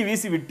எல்லாம் தூக்கி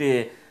வீசிவிட்டு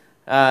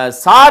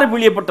சாறு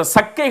பிழியப்பட்ட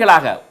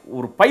சக்கைகளாக,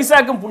 ஒரு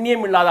பைசாக்கும்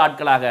புண்ணியம் இல்லாத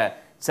ஆட்களாக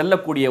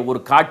செல்லக்கூடிய ஒரு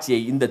காட்சியை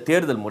இந்த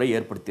தேர்தல் முறை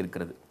ஏற்படுத்தி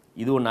இருக்கிறது.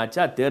 இது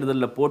ஒன்றாச்சா,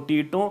 தேர்தலில்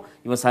போட்டியிட்டும்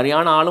இவன்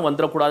சரியான ஆளும்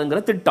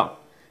வந்துடக்கூடாதுங்கிற திட்டம்.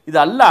 இது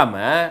அல்லாம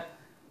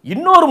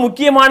இன்னொரு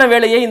முக்கியமான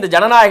வேலையை இந்த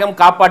ஜனநாயகம்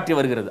காப்பாற்றி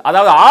வருகிறது.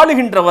 அதாவது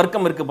ஆளுகின்ற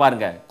வர்க்கம் இருக்கு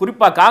பாருங்க,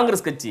 குறிப்பா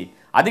காங்கிரஸ் கட்சி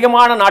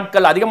அதிகமான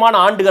நாட்கள் அதிகமான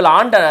ஆண்டுகள்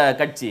ஆண்ட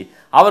கட்சி,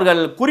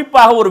 அவர்கள்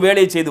குறிப்பாக ஒரு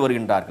வேலையை செய்து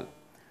வருகின்றார்கள்.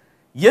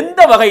 எந்த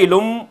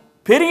வகையிலும்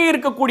பெருகி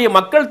இருக்கக்கூடிய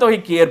மக்கள்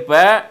தொகைக்கு ஏற்ப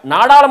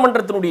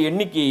நாடாளுமன்றத்தினுடைய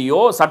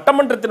எண்ணிக்கையோ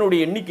சட்டமன்றத்தினுடைய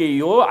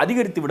எண்ணிக்கையோ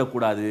அதிகரித்து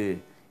விடக்கூடாது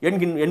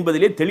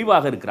என்பதிலே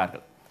தெளிவாக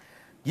இருக்கிறார்கள்.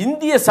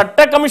 இந்திய சட்ட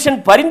கமிஷன்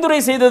பரிந்துரை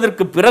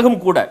செய்ததற்கு பிறகும்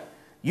கூட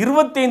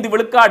 25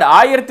 விழுக்காடு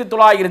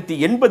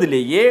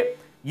 1980லேயே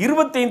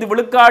 25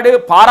 விழுக்காடு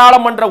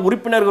பாராளுமன்ற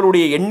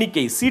உறுப்பினர்களுடைய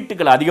எண்ணிக்கை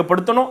சீட்டுகளை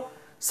அதிகப்படுத்தணும்.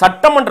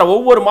 சட்டமன்ற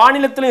ஒவ்வொரு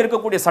மாநிலத்திலும்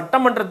இருக்கக்கூடிய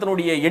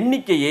சட்டமன்றத்தினுடைய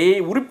எண்ணிக்கையை,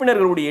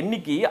 உறுப்பினர்களுடைய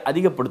எண்ணிக்கையை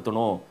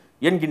அதிகப்படுத்தணும்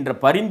என்கின்ற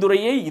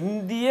பரிந்துரையை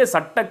இந்திய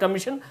சட்ட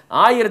கமிஷன்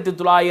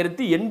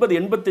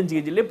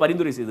 1980-85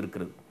 பரிந்துரை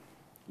செய்திருக்கிறது.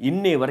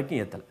 இன்னை வரைக்கும்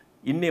ஏத்தல,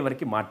 இன்னை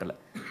வரைக்கும் மாட்டல.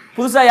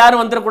 புதுசா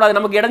யாரும் வந்துடக்கூடாது,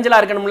 நமக்கு இடைஞ்சலா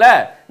இருக்கணும்ல,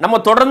 நம்ம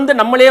தொடர்ந்து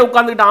நம்மளே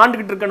உட்கார்ந்துக்கிட்டு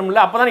ஆண்டுகிட்டு இருக்கணும்ல,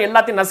 அப்பதான்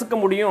எல்லாத்தையும் நசுக்க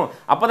முடியும்.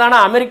 அப்பதானே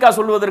அமெரிக்கா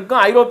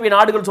சொல்வதற்கும் ஐரோப்பிய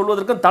நாடுகள்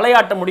சொல்வதற்கும்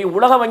தலையாட்ட முடியும்,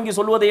 உலக வங்கி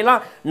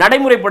சொல்வதையெல்லாம்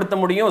நடைமுறைப்படுத்த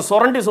முடியும்,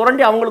 சுரண்டி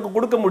சுரண்டி அவங்களுக்கு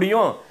கொடுக்க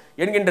முடியும்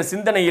என்கின்ற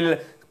சிந்தனையில்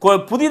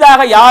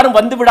புதிதாக யாரும்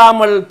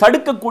வந்துவிடாமல்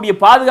தடுக்கக்கூடிய,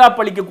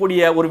 பாதுகாப்பு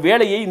அளிக்கக்கூடிய ஒரு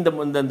வேலையை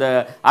இந்த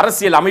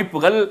அரசியல்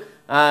அமைப்புகள்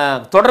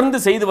தொடர்ந்து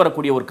செய்து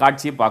வரக்கூடிய ஒரு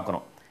காட்சியை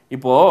பார்க்கிறோம்.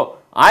 இப்போ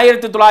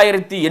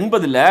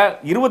 1980ல்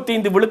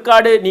 25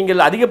 விழுக்காடு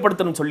நீங்கள்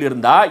அதிகப்படுத்தணும்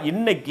சொல்லியிருந்தா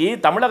இன்னைக்கு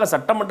தமிழக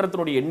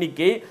சட்டமன்றத்தினுடைய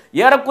எண்ணிக்கை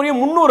ஏறக்குறைய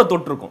 300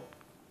 தொட்டிருக்கும்.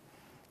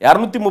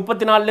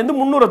 234லேருந்து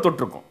 300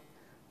 தொட்டிருக்கும்.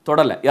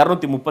 தொடல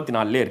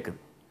 234லே இருக்குது.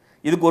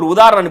 இதுக்கு ஒரு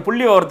உதாரணம்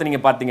புள்ளி விவரத்தை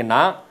நீங்க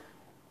பார்த்தீங்கன்னா,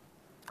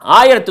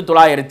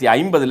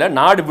 1950ல்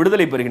நாடு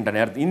விடுதலை பெறுகின்ற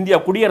நேரத்தில் இந்தியா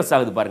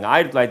குடியரசாகுது பாருங்க,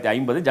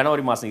 1950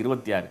 ஜனவரி மாதம்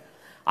 26.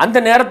 அந்த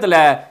நேரத்தில்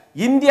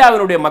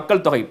இந்தியாவினுடைய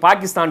மக்கள் தொகை,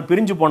 பாகிஸ்தான்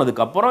பிரிஞ்சு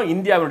போனதுக்கு அப்புறம்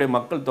இந்தியாவினுடைய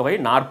மக்கள் தொகை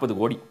 40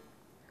 கோடி.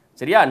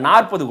 சரியா?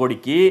 40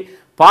 கோடிக்கு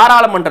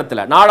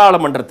பாராளுமன்றத்தில்,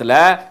 நாடாளுமன்றத்தில்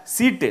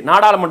சீட்டு,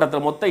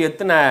 நாடாளுமன்றத்தில் மொத்தம்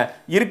எத்தனை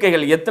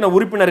இருக்கைகள், எத்தனை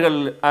உறுப்பினர்கள்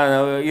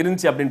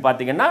இருந்துச்சு அப்படின்னு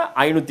பார்த்தீங்கன்னா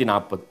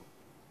 540.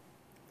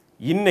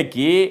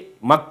 இன்னைக்கு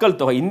மக்கள்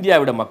தொகை,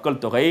 இந்தியாவோட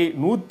மக்கள் தொகை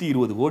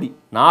 120 கோடி.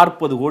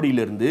 40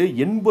 கோடியிலிருந்து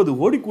 80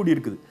 கோடி கூடி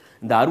இருக்குது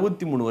இந்த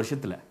 63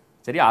 வருஷத்துல.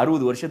 சரியா?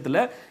 60 வருஷத்துல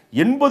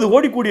 80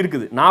 கோடி கூடி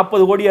இருக்குது.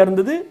 40 கோடியா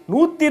இருந்தது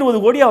 120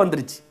 கோடியா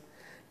வந்துருச்சு.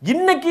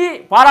 இன்னைக்கு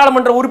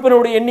பாராளுமன்ற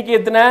உறுப்பினருடைய எண்ணிக்கை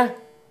எத்தனை?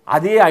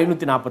 அதே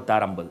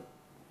 546-50.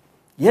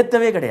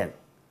 ஏத்தவே கிடையாது.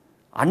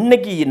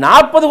 அன்னைக்கு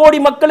 40 கோடி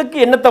மக்களுக்கு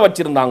என்னத்தை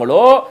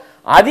வச்சிருந்தாங்களோ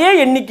அதே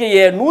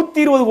எண்ணிக்கையை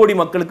 120 கோடி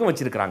மக்களுக்கும்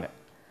வச்சிருக்கிறாங்க.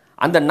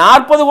 அந்த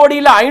 40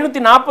 கோடியில்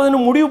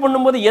 540 முடிவு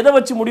பண்ணும்போது எதை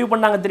வச்சு முடிவு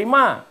பண்ணாங்க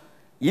தெரியுமா?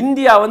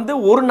 இந்தியா வந்து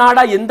ஒரு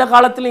நாடா எந்த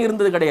காலத்திலும்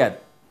இருந்தது கிடையாது,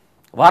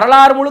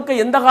 வரலாறு முழுக்க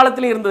எந்த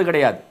காலத்திலும் இருந்தது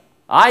கிடையாது.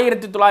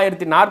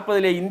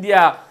 1940 இந்தியா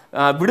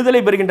விடுதலை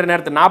பெறுகின்ற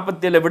நேரத்தில்,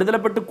 47 விடுதலை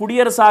பெற்று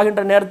குடியரசு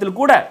ஆகின்ற நேரத்தில்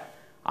கூட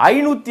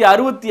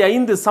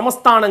 565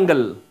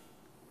 சமஸ்தானங்கள்,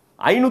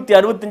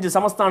 565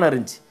 சமஸ்தானம்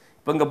இருந்துச்சு.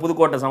 இப்போ இங்கே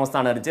புதுக்கோட்டை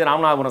சமஸ்தானம் இருந்துச்சு,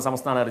 ராமநாதபுரம்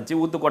சமஸ்தானம் இருந்துச்சு,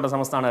 ஊத்துக்கோட்டை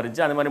சமஸ்தானம்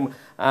இருந்துச்சு, அந்த மாதிரி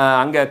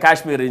அங்கே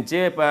காஷ்மீர்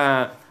இருந்துச்சு, இப்போ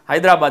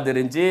ஹைதராபாத்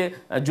இருந்துச்சு,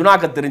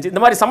 ஜுனாகத் இருந்துச்சு,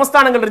 இந்த மாதிரி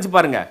சமஸ்தானங்கள் இருந்துச்சு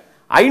பாருங்க.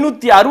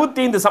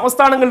 565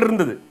 சமஸ்தானங்கள்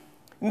இருந்தது.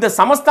 இந்த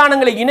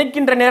சமஸ்தானங்களை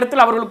இணைக்கின்ற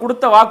நேரத்தில் அவர்கள்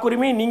கொடுத்த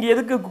வாக்குரிமை, நீங்க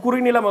எதுக்கு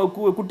குறுநிலம்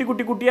குட்டி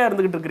குட்டி குட்டியா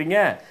இருந்துகிட்டு இருக்கிறீங்க,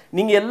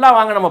 நீங்க எல்லாம்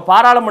வாங்க, நம்ம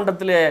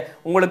பாராளுமன்றத்தில்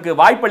உங்களுக்கு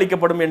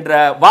வாய்ப்பளிக்கப்படும் என்ற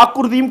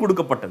வாக்குறுதியும்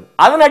கொடுக்கப்பட்டது.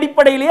 அதன்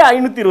அடிப்படையிலேயே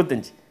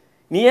 525.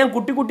 நீ ஏன்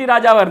குட்டி குட்டி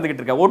ராஜாவா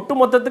இருந்துகிட்டு இருக்க, ஒட்டு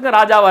மொத்தத்துக்கு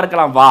ராஜாவா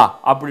இருக்கலாம் வா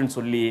அப்படின்னு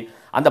சொல்லி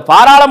அந்த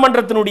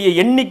பாராளுமன்றத்தினுடைய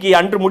எண்ணிக்கை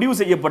அன்று முடிவு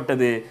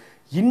செய்யப்பட்டது.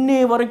 இன்னே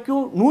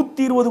வரைக்கும்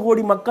 120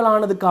 கோடி மக்கள்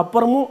ஆனதுக்கு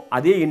அப்புறமும்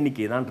அதே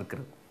எண்ணிக்கை தான்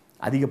இருக்கிறது,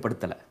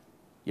 அதிகப்படுத்தலை.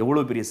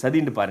 எவ்வளவு பெரிய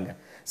சதின்னு பாருங்க.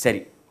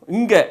 சரி,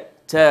 இங்க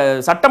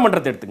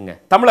சட்டமன்றத்தை எடுத்துங்க.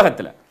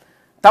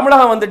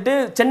 தமிழகம் வந்துட்டு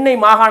சென்னை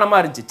மாகாணமா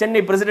இருந்துச்சு,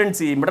 சென்னை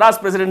பிரசிடென்சி,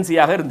 மெட்ராஸ்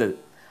பிரசிடென்சியாக இருந்தது.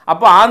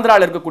 அப்போ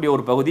ஆந்திராவில் இருக்கக்கூடிய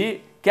ஒரு பகுதி,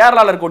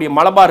 கேரளாவில் இருக்கக்கூடிய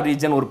மலபார்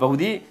ரீஜன் ஒரு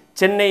பகுதி,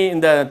 சென்னை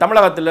இந்த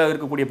தமிழகத்தில்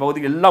இருக்கக்கூடிய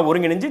பகுதிகள் எல்லாம்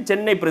ஒருங்கிணைஞ்சு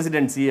சென்னை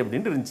பிரசிடென்சி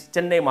அப்படின்னு இருந்துச்சு,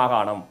 சென்னை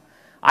மாகாணம்.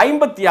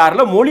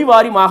 56ல்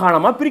மொழிவாரி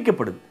மாகாணமாக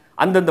பிரிக்கப்படுது.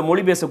 அந்தந்த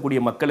மொழி பேசக்கூடிய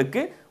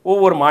மக்களுக்கு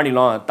ஒவ்வொரு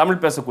மாநிலம்,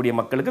 தமிழ் பேசக்கூடிய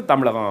மக்களுக்கு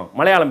தமிழகம்,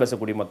 மலையாளம்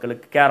பேசக்கூடிய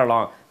மக்களுக்கு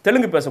கேரளம்,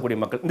 தெலுங்கு பேசக்கூடிய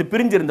மக்கள், இந்த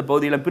பிரிஞ்சிருந்த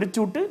பகுதிகளை பிரித்து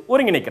விட்டு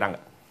ஒருங்கிணைக்கிறாங்க.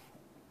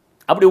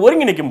 அப்படி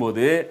ஒருங்கிணைக்கும்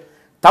போது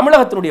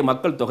தமிழகத்தினுடைய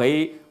மக்கள் தொகை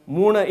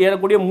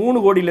ஏறக்கூடிய 3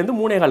 கோடியிலேருந்து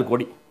 3,4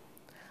 கோடி.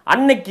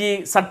 அன்னைக்கு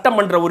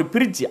சட்டமன்ற ஒரு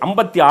பிரிச்சு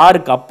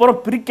 56க்கு அப்புறம்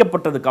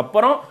பிரிக்கப்பட்டதுக்கு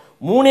அப்புறம்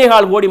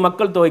 3,4 கோடி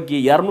மக்கள் தொகைக்கு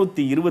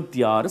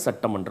 226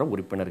 சட்டமன்ற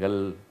உறுப்பினர்கள்.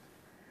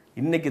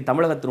 இன்னைக்கு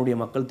தமிழகத்தினுடைய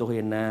மக்கள் தொகை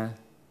என்ன?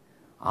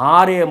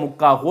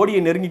 6.25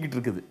 கோடியை நெருங்கிக்கிட்டு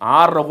இருக்குது.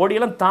 6.5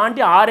 கோடியெல்லாம்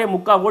தாண்டி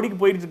 6.25 கோடிக்கு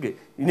போயிட்டு இருக்கு.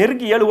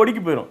 நெருங்கி 7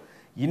 கோடிக்கு போயிடும்.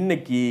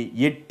 இன்னைக்கு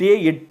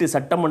 8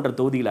 சட்டமன்ற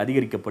தொகுதிகள்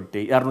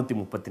அதிகரிக்கப்பட்டு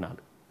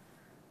 234.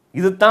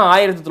 இதுதான்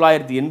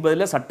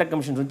 1980 சட்ட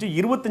கமிஷன் சொன்னிச்சு.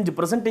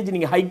 25%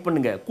 நீங்க ஹைக்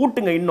பண்ணுங்க,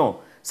 கூட்டுங்க, இன்னும்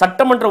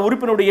சட்டமன்ற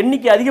உறுப்பினருடைய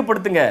எண்ணிக்கை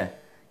அதிகப்படுத்துங்க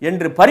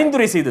என்று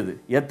பரிந்துரை செய்தது.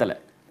 ஏத்தல.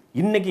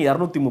 இன்னைக்கு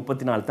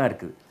 234 தான்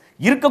இருக்குது.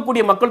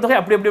 இருக்கக்கூடிய மக்கள் தொகை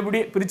அப்படி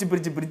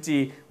பிரிச்சு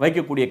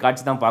வைக்கக்கூடிய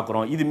காட்சி தான்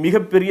பார்க்கிறோம். இது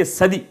மிகப்பெரிய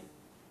சதி.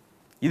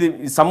 இது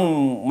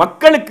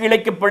மக்களுக்கு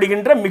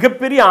இழைக்கப்படுகின்ற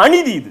மிகப்பெரிய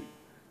அநீதி. இது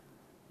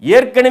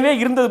ஏற்கனவே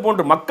இருந்தது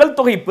போன்று மக்கள்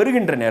தொகை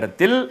பெறுகின்ற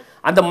நேரத்தில்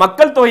அந்த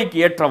மக்கள் தொகைக்கு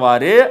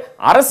ஏற்றவாறு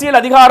அரசியல்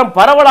அதிகாரம்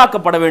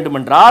பரவலாக்கப்பட வேண்டும்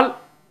என்றால்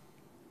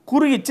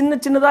குறுகிய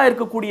சின்னதா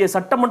இருக்கக்கூடிய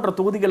சட்டமன்ற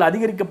தொகுதிகள்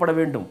அதிகரிக்கப்பட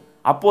வேண்டும்.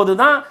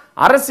 அப்போதுதான்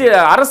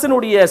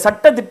அரசினுடைய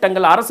சட்ட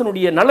திட்டங்கள்,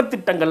 அரசினுடைய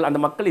நலத்திட்டங்கள்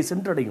அந்த மக்களை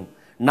சென்றடையும்.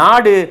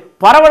 நாடு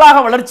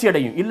பரவலாக வளர்ச்சி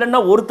அடையும்.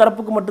 இல்லைன்னா ஒரு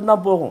தரப்புக்கு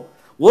மட்டும்தான் போகும்.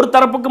 ஒரு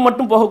தரப்புக்கு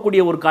மட்டும்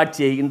போகக்கூடிய ஒரு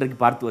காட்சியை இன்றைக்கு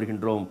பார்த்து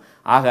வருகின்றோம்.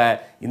 ஆக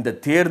இந்த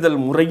தேர்தல்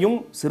முறையும்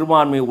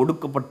சிறுபான்மை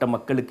ஒடுக்கப்பட்ட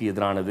மக்களுக்கு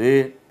எதிரானது.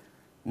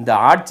 இந்த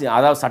ஆட்சி,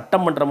 அதாவது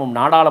சட்டமன்றமும்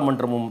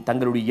நாடாளுமன்றமும்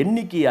தங்களுடைய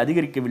எண்ணிக்கையை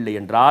அதிகரிக்கவில்லை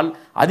என்றால்,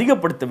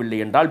 அதிகப்படுத்தவில்லை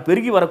என்றால்,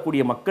 பெருகி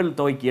வரக்கூடிய மக்கள்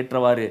தொகைக்கு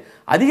ஏற்றவாறு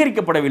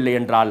அதிகரிக்கப்படவில்லை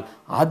என்றால்,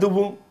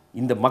 அதுவும்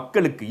இந்த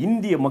மக்களுக்கு,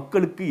 இந்திய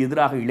மக்களுக்கு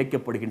எதிராக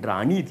இழைக்கப்படுகின்ற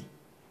அநீதி,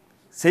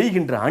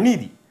 செய்கின்ற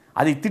அநீதி.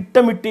 அதை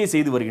திட்டமிட்டே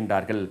செய்து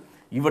வருகின்றார்கள்.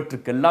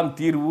 இவற்றுக்கெல்லாம்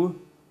தீர்வு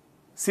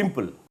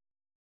சிம்பிள்.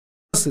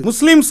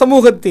 முஸ்லிம்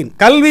சமூகத்தின்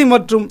கல்வி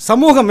மற்றும்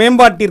சமூக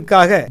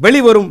மேம்பாட்டிற்காக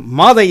வெளிவரும்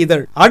மாத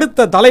இதழ்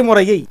அடுத்த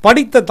தலைமுறையை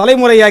படித்த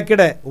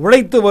தலைமுறையாக்கிட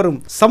உழைத்து வரும்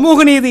சமூக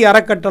நீதி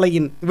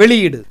அறக்கட்டளையின்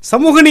வெளியீடு.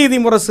 சமூக நீதி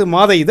முரசு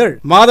மாத இதழ்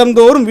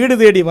மாதந்தோறும் வீடு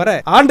தேடி வர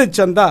ஆண்டு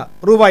சந்தா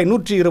ரூபாய்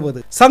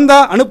 120. சந்தா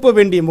அனுப்ப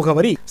வேண்டிய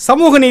முகவரி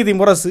சமூக நீதி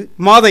முரசு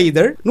மாத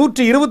இதழ்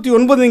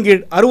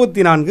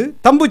 129/64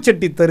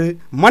 தம்புச்செட்டி தெரு,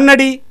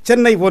 மண்ணடி,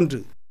 சென்னை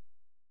 1.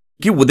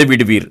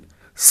 உதவிடுவீர்.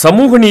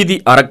 சமூக நீதி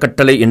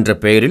அறக்கட்டளை என்ற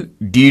பெயரில்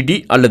டிடி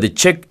அல்லது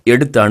செக்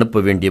எடுத்து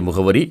அனுப்ப வேண்டிய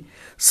முகவரி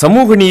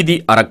சமூக நீதி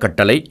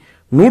அறக்கட்டளை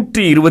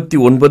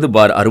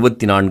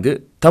 129/64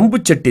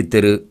 தம்புச்செட்டி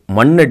தெரு,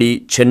 மண்ணடி,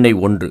 சென்னை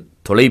 1.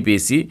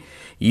 தொலைபேசி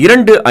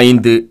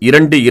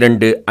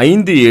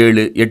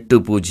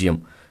 25225780.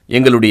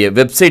 எங்களுடைய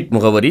வெப்சைட்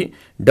முகவரி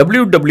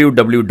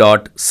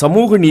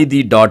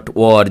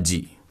www.samuganidhi.org.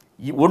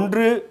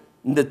 ஒன்று,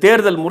 இந்த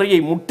தேர்தல்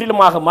முறையை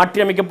முற்றிலுமாக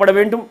மாற்றியமைக்கப்பட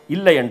வேண்டும்.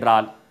 இல்லை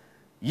என்றால்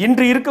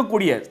இன்று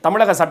இருக்கக்கூடிய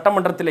தமிழக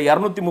சட்டமன்றத்தில்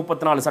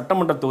 234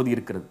 சட்டமன்ற தொகுதி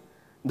இருக்கிறது.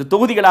 இந்த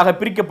தொகுதிகளாக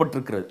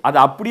பிரிக்கப்பட்டிருக்கிறது. அது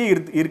அப்படியே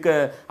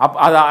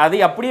அதை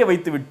அப்படியே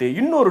வைத்துவிட்டு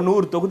இன்னொரு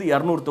 100 தொகுதி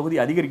 200 தொகுதி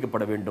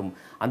அதிகரிக்கப்பட வேண்டும்.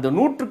 அந்த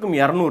 100க்கும்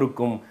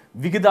 200க்கும்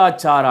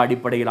விகிதாச்சார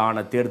அடிப்படையிலான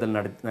தேர்தல்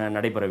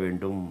நடைபெற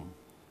வேண்டும்.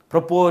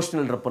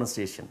 ப்ரொபோர்ஷனல்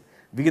ரெப்ரசன்டேஷன்,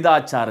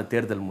 விகிதாச்சார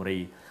தேர்தல் முறை.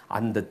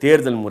 அந்த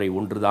தேர்தல் முறை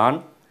ஒன்றுதான்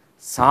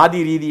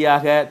சாதி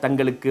ரீதியாக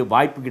தங்களுக்கு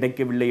வாய்ப்பு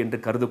கிடைக்கவில்லை என்று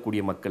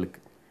கருதக்கூடிய மக்களுக்கு,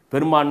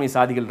 பெரும்பான்மை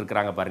சாதிகள்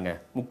இருக்கிறாங்க பாருங்க,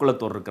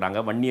 முக்குளத்தோர் இருக்கிறாங்க,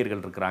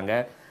 வன்னியர்கள் இருக்கிறாங்க,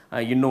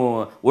 இன்னும்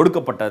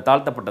ஒடுக்கப்பட்ட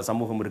தாழ்த்தப்பட்ட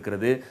சமூகம்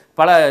இருக்கிறது,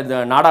 பல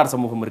நாடார்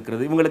சமூகம்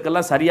இருக்கிறது.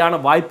 இவங்களுக்கெல்லாம் சரியான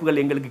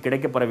வாய்ப்புகள் எங்களுக்கு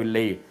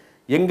கிடைக்கப்பெறவில்லை.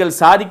 எங்கள்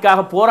சாதிக்காக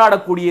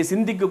போராடக்கூடிய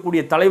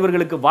சிந்திக்கக்கூடிய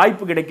தலைவர்களுக்கு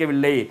வாய்ப்பு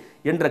கிடைக்கவில்லை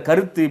என்ற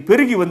கருத்து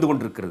பெருகி வந்து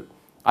கொண்டிருக்கிறது.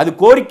 அது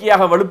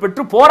கோரிக்கையாக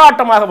வலுப்பெற்று,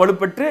 போராட்டமாக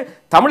வலுப்பெற்று,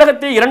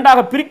 தமிழகத்தை 2ஆக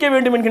பிரிக்க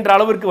வேண்டும் என்கின்ற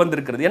அளவிற்கு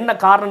வந்திருக்கிறது. என்ன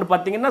காரணம்னு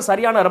பார்த்தீங்கன்னா,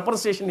 சரியான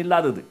ரெப்ரசன்டேஷன்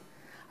இல்லாதது.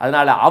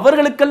 அதனால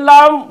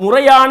அவர்களுக்கெல்லாம்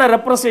முறையான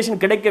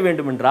ரெப்ரசன்டேஷன் கிடைக்க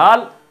வேண்டும்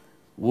என்றால்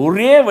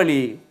ஒரே வழி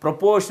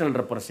ப்ரொபோர்ஷனல்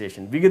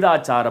ரெப்ரசன்டேஷன்,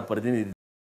 விகிதாச்சார பிரதிநிதி.